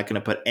appearance. I'm not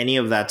going to put any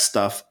of that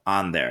stuff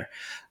on there.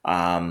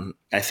 I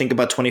think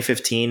about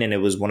 2015, and it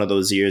was one of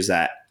those years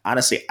that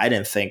honestly I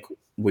didn't think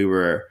we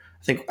were.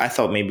 I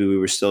thought maybe we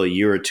were still a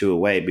year or two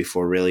away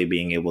before really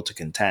being able to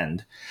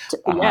contend.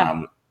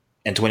 Yeah.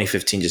 And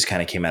 2015 just kind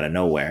of came out of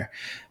nowhere.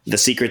 The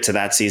secret to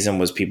that season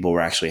was people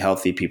were actually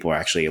healthy. People were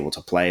actually able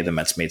to play. The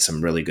Mets made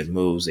some really good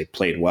moves. They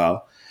played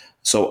well.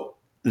 So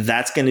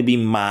that's going to be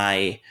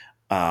my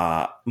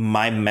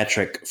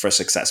metric for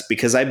success,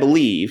 because I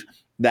believe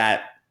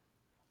that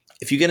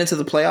if you get into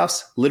the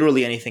playoffs,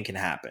 literally anything can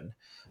happen.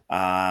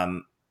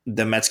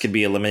 The Mets could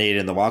be eliminated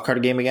in the wild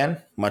card game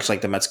again, much like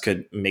the Mets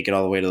could make it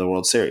all the way to the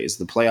World Series.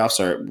 The playoffs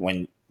are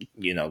when,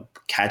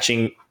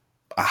 catching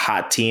a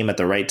hot team at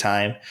the right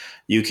time,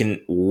 you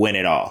can win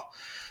it all.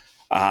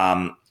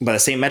 By the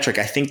same metric,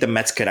 I think the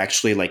Mets could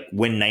actually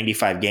win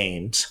 95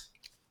 games,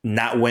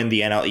 not win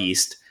the NL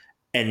East,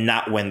 and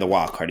not win the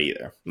wild card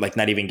either.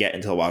 Not even get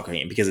into the wild card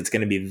game, because it's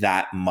going to be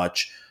that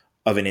much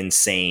of an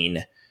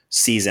insane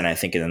season, I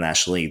think, in the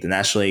National League. The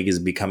National League is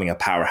becoming a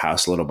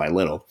powerhouse little by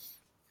little.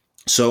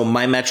 So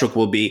my metric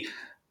will be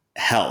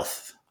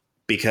health,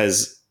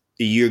 because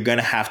you're going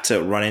to have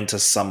to run into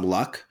some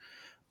luck.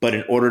 But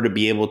in order to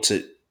be able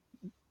to,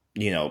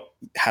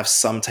 have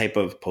some type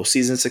of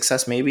postseason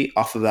success, maybe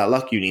off of that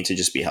luck, you need to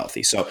just be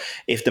healthy. So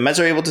if the Mets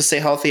are able to stay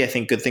healthy, I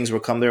think good things will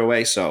come their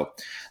way. So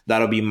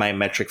that'll be my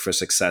metric for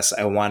success.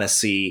 I want to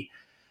see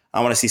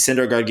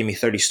Syndergaard give me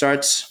 30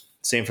 starts.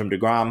 Same from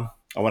DeGrom.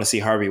 I want to see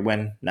Harvey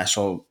win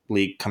National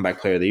League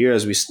Comeback Player of the Year,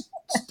 as we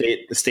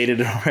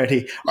stated it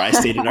already, or I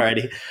stated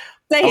already.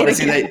 I want to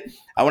see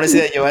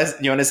that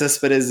Yoenis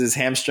Cespedes'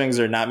 hamstrings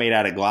are not made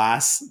out of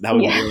glass. That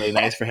would be really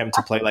nice for him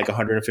to play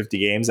 150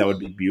 games. That would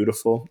be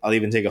beautiful. I'll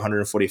even take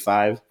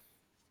 145.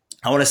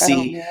 I want to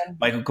see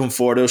Michael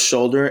Conforto's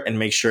shoulder and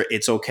make sure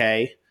it's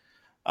okay.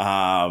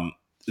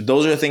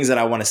 Those are the things that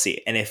I want to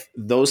see. And if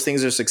those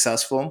things are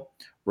successful,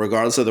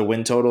 regardless of the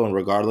win total and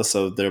regardless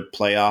of their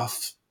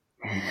playoff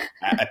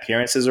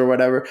appearances or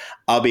whatever,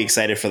 I'll be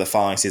excited for the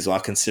following season.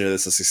 I'll consider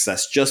this a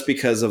success just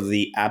because of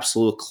the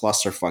absolute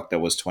clusterfuck that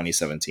was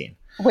 2017.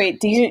 Wait,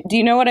 do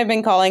you know what I've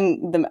been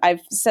calling them? I've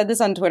said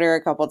this on Twitter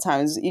a couple of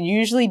times,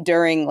 usually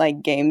during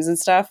games and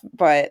stuff,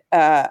 but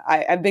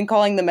I've been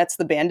calling the Mets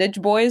the Bandage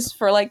Boys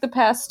for the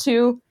past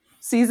 2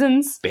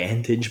 seasons.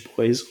 Bandage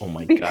Boys? Oh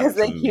my god, because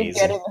they keep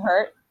getting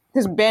hurt.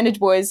 Because Bandage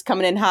Boys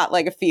coming in hot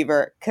like a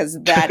fever, because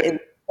that is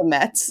the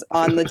Mets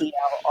on the DL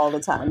all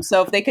the time.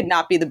 So if they could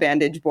not be the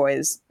Bandage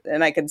Boys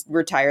and I could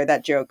retire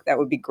that joke, that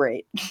would be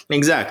great.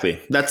 Exactly.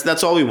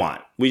 That's all we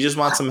want. We just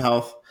want some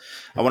health.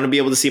 I want to be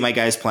able to see my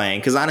guys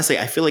playing, because honestly,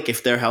 I feel like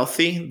if they're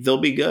healthy, they'll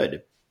be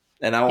good.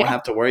 And I won't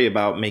have to worry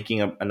about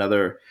making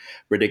another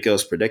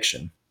ridiculous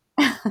prediction.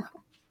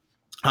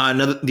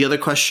 The other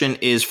question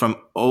is from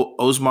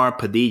Osmar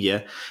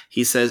Padilla.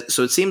 He says,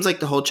 so it seems like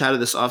the whole chat of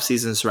this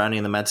offseason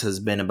surrounding the Mets has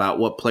been about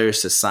what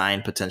players to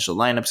sign, potential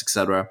lineups,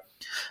 etc.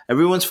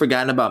 Everyone's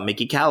forgotten about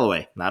Mickey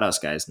Callaway. Not us,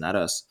 guys. Not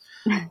us.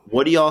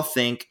 What do y'all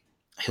think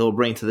he'll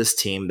bring to this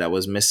team that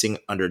was missing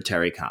under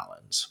Terry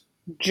Collins?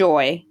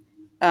 Joy.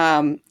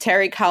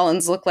 Terry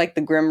Collins looked like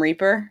the Grim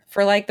Reaper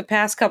for the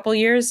past couple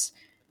years.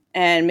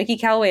 And Mickey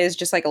Callaway is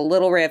just a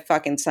little ray of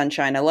fucking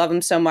sunshine. I love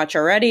him so much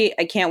already.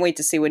 I can't wait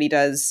to see what he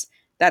does.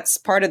 That's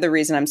part of the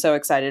reason I'm so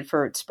excited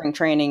for spring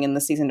training and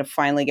the season to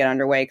finally get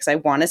underway, because I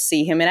want to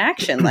see him in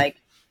action.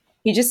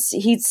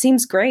 He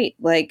seems great.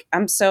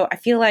 I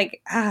feel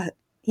like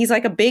he's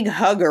like a big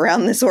hug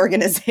around this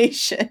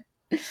organization.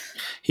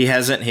 He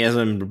hasn't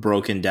been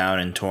broken down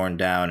and torn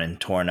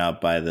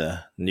up by the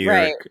New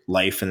York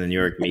life and the New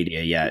York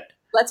media yet.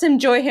 Let's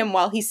enjoy him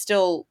while he's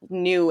still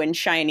new and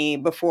shiny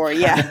before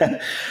the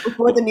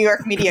New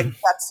York media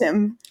cuts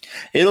him.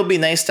 It'll be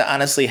nice to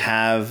honestly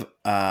have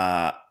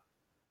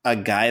a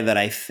guy that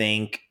I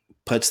think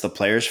puts the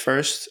players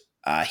first.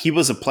 He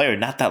was a player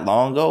not that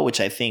long ago,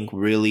 which I think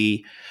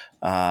really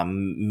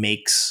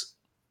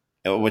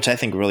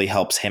really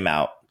helps him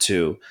out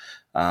too.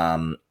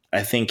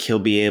 I think he'll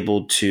be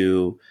able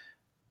to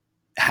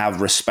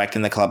have respect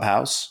in the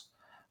clubhouse.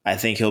 I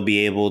think he'll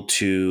be able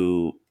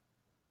to,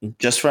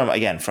 just from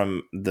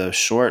the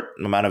short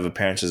amount of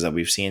appearances that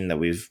we've seen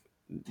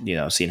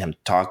seen him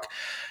talk,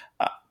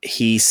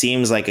 he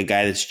seems like a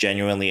guy that's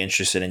genuinely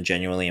interested and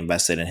genuinely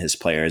invested in his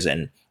players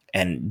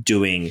and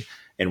doing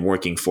and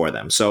working for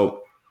them.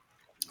 So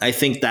I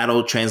think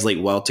that'll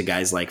translate well to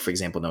guys like, for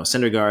example, Noah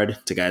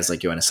Syndergaard, to guys like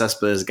Yoenis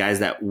Cespedes, guys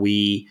that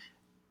we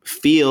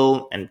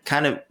feel and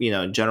kind of,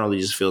 generally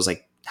just feels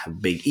like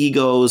have big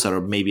egos that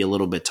are maybe a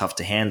little bit tough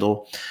to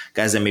handle.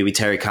 Guys that maybe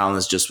Terry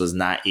Collins just was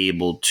not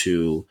able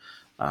to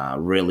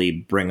really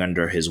bring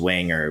under his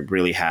wing or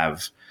really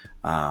have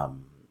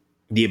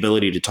the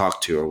ability to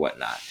talk to or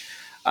whatnot.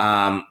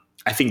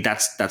 I think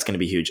that's going to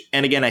be huge.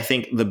 And again, I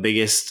think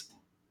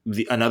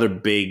another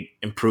big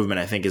improvement,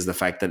 I think, is the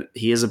fact that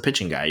he is a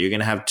pitching guy. You're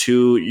going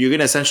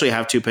to essentially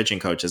have two pitching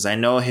coaches. I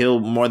know he'll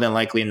more than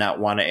likely not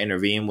want to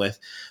intervene with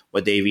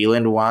what Dave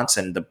Eland wants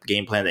and the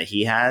game plan that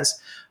he has.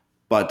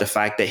 But the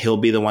fact that he'll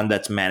be the one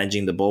that's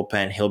managing the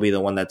bullpen, he'll be the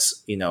one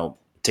that's,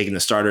 taking the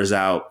starters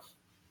out.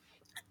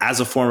 As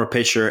a former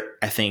pitcher,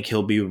 I think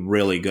he'll be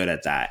really good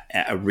at that,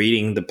 at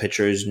reading the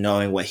pitchers,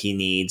 knowing what he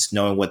needs,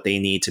 knowing what they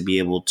need to be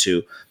able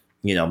to,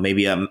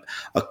 maybe a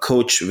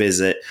coach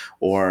visit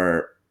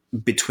or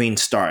between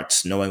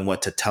starts, knowing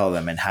what to tell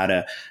them and how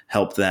to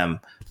help them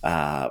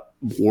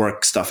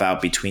work stuff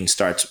out between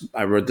starts.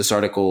 I wrote this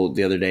article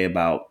the other day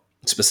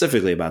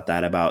specifically about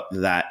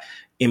that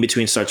in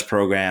between starts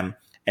program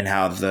and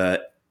how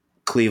the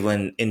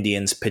Cleveland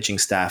Indians pitching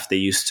staff, they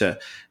used to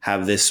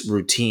have this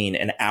routine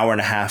an hour and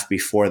a half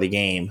before the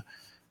game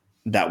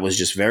that was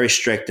just very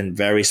strict and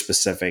very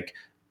specific,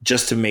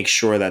 just to make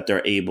sure that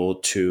they're able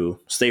to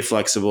stay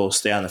flexible,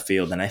 stay on the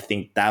field. And I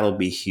think that'll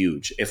be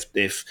huge.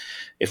 If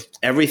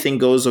everything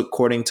goes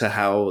according to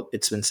how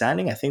it's been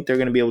sounding, I think they're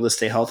going to be able to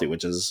stay healthy,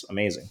 which is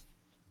amazing.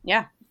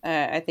 Yeah,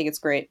 I think it's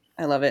great.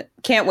 I love it.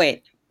 Can't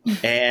wait.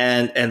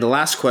 And the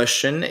last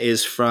question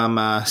is from,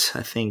 I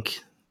think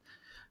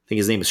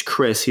his name is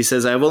Chris. He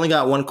says, I've only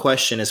got one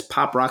question. Is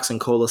Pop Rocks and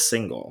Cola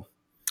single?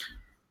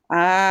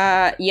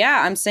 Yeah,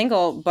 I'm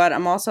single, but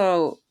I'm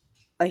also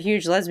a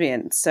huge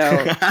lesbian. So,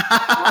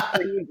 not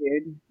for you,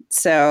 dude.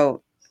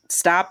 So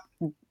stop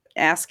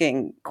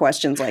asking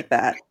questions like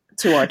that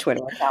to our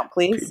Twitter account,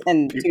 please.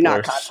 And People do not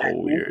are contact so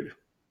me. weird.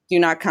 Do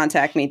not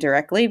contact me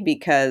directly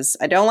because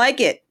I don't like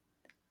it.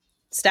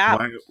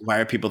 Stop. Why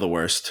are people the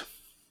worst?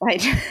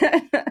 Right.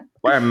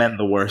 Why are men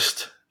the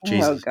worst?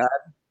 Jesus. Oh, God.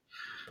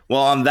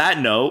 Well, on that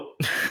note,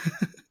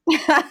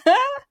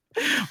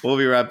 we'll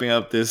be wrapping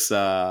up this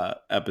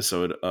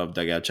episode of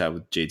Dugout Chat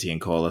with JT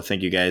and Cola.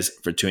 Thank you guys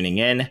for tuning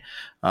in.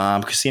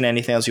 Christina,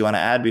 anything else you want to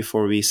add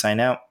before we sign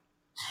out?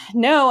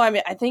 No, I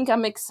mean, I think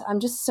I'm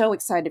just so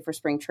excited for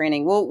spring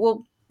training.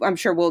 I'm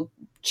sure we'll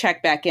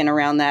check back in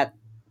around that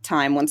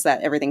time once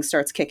that everything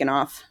starts kicking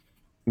off.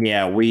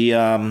 Yeah,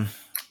 we'll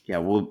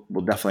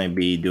definitely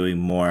be doing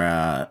more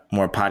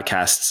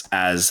podcasts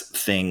as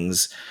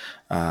things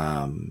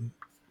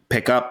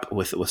pick up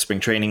with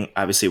spring training.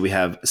 Obviously, we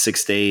have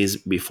 6 days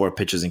before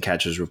pitchers and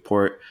catchers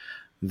report.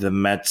 The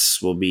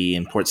Mets will be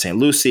in Port St.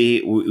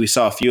 Lucie. We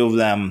saw a few of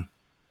them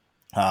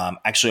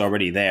actually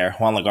already there.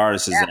 Juan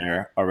Lagares is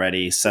there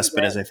already.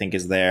 Cespedes, I think,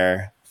 is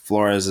there.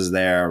 Flores is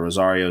there.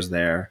 Rosario's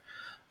there.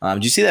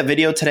 Did you see that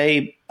video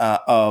today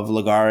of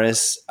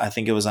Lagares? I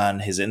think it was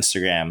on his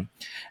Instagram.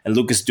 And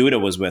Lucas Duda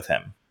was with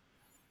him.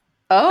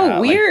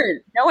 Oh,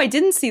 weird. No, I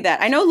didn't see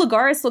that. I know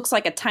Lagares looks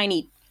like a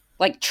tiny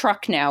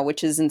truck now,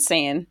 which is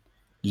insane.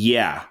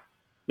 Yeah,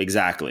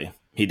 exactly.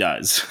 He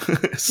does.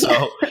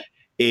 So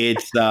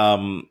it's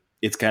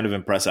kind of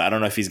impressive. I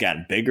don't know if he's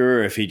gotten bigger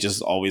or if he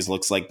just always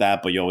looks like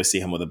that, but you always see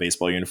him with a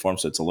baseball uniform,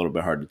 so it's a little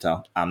bit hard to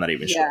tell. I'm not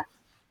even sure.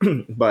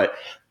 But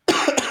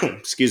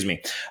excuse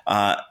me.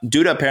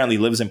 Duda apparently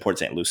lives in Port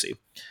St. Lucie.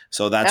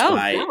 So that's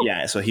why, no.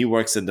 Yeah, so he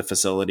works in the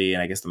facility,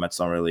 and I guess the Mets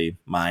don't really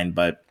mind,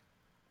 but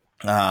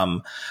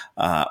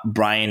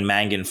Brian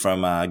Mangan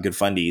from Good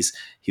Fundies,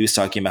 he was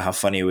talking about how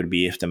funny it would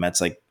be if the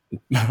Mets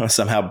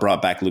somehow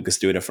brought back Lucas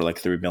Duda for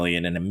 $3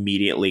 million and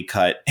immediately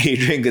cut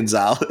Adrian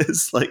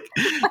Gonzalez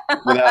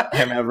without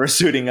him ever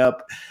suiting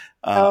up.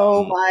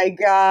 Oh my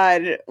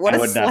God! I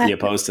would not be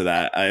opposed to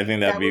that. I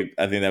think that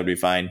would be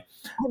fine.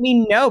 I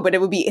mean, no, but it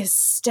would be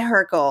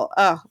hysterical.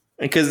 Oh,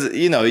 because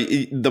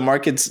the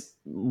market's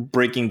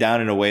breaking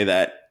down in a way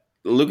that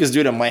Lucas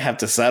Duda might have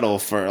to settle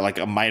for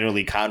a minor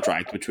league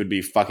contract, which would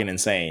be fucking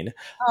insane.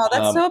 Oh,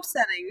 that's so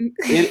upsetting.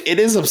 It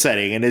is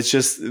upsetting. And it's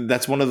just,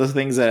 that's one of the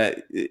things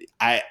that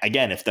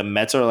again, if the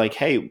Mets are like,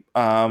 hey,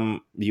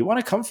 you want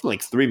to come for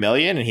 $3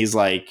 million? And he's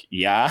like,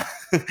 yeah.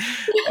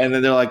 And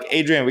then they're like,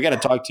 Adrian, we got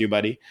to talk to you,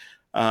 buddy.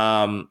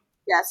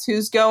 Guess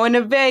who's going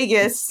to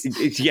Vegas?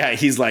 Yeah.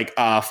 He's like,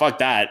 fuck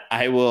that.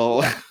 I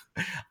will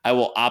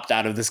opt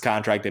out of this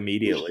contract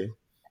immediately.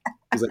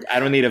 He's like, I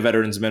don't need a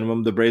veterans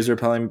minimum. The Braves are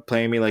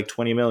paying me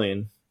 $20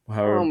 million.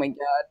 However. Oh my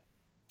God.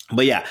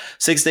 But yeah,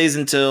 6 days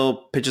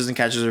until pitchers and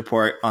catchers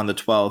report on the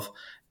 12th,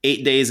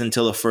 8 days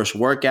until the first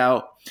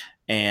workout.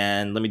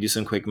 And let me do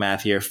some quick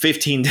math here.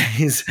 16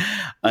 days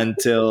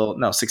until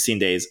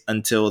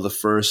the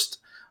first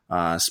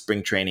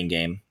spring training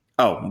game.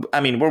 Oh,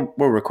 I mean,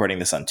 we're recording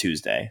this on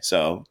Tuesday.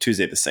 So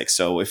Tuesday the 6th.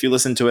 So if you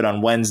listen to it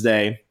on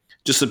Wednesday,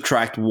 just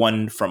subtract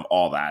 1 from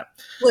all that.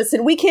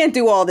 Listen, we can't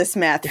do all this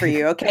math for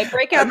you, okay?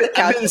 Break out the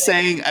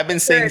calculator. I've been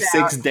saying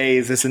 6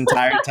 days this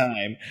entire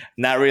time,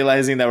 not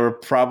realizing that we're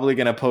probably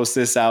going to post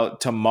this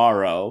out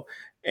tomorrow,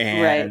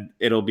 and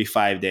It'll be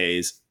 5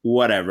 days.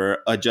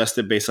 Whatever, adjust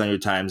it based on your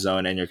time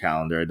zone and your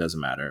calendar. It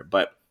doesn't matter.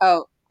 But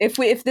we're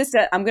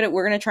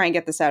gonna try and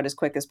get this out as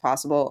quick as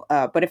possible.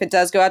 But if it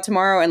does go out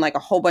tomorrow and a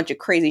whole bunch of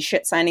crazy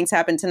shit signings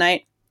happen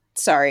tonight,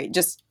 Sorry,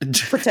 just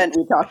pretend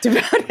we talked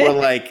about it. Well,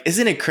 like,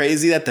 isn't it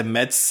crazy that the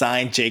Mets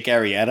signed Jake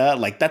Arrieta?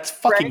 Like, that's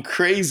fucking Right.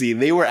 crazy.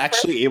 They were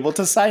actually able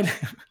to sign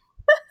him.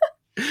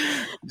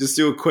 Just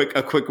do a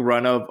quick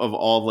run of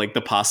all like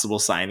the possible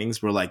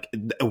signings. We're like,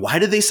 why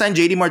did they sign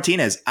JD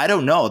Martinez? I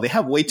don't know. They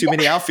have way too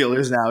many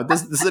outfielders now.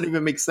 This doesn't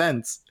even make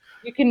sense.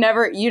 You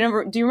never. Do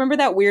you remember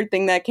that weird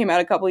thing that came out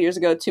a couple years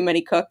ago? Too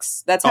many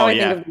cooks. That's how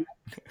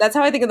That's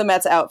how I think of the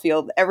Mets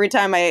outfield. Every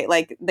time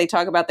they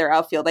talk about their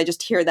outfield, I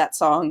just hear that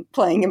song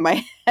playing in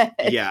my head.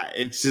 Yeah,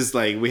 it's just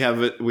like we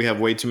have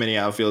way too many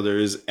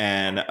outfielders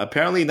and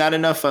apparently not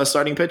enough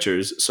starting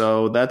pitchers.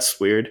 So that's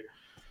weird.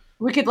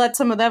 We could let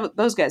some of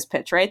those guys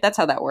pitch, right? That's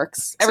how that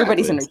works. Exactly.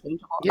 Everybody's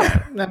interchangeable.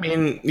 Yeah, I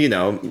mean,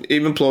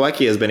 even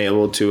Plawecki has been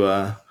able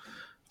to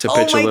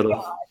pitch a little.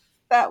 God.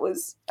 That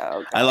was.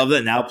 Oh, I love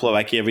that now.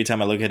 Plawecki, every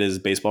time I look at his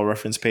Baseball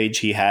Reference page,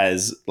 he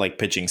has like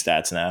pitching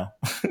stats now.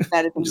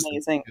 That is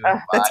amazing.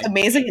 That's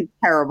amazing and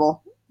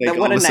terrible. Like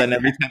all of a sudden,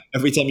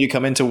 every time you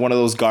come into one of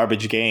those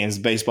garbage games,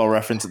 the Baseball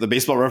Reference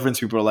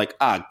people are like,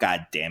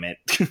 God damn it.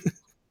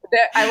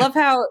 I love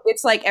how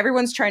it's like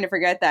everyone's trying to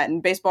forget that,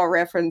 and Baseball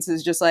Reference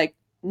is just like,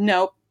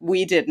 nope,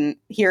 we didn't.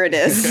 Here it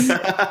is.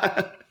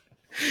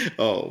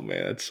 Oh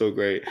man, that's so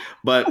great.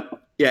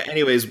 But yeah,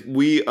 anyways,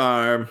 we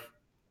are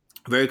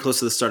very close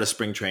to the start of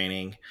spring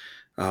training.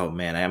 Oh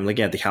man, I'm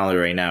looking at the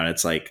calendar right now and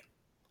it's like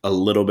a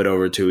little bit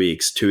over 2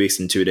 weeks. 2 weeks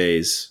and 2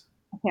 days.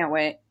 I can't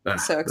wait.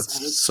 So excited.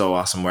 That's so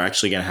awesome. We're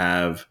actually going to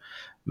have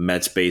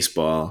Mets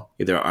baseball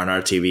either on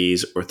our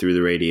TVs or through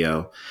the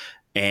radio.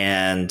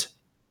 And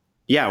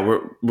yeah,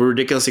 we're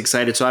ridiculously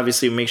excited. So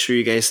obviously make sure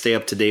you guys stay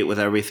up to date with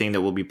everything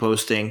that we'll be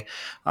posting.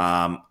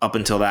 Up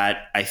until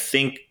that, I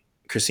think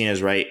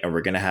Christina's right. And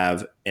we're going to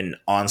have an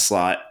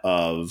onslaught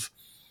of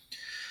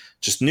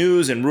just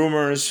news and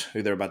rumors,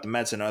 either about the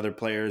Mets and other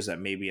players that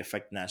maybe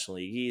affect the National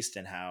League East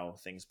and how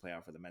things play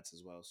out for the Mets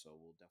as well. So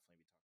we'll definitely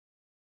be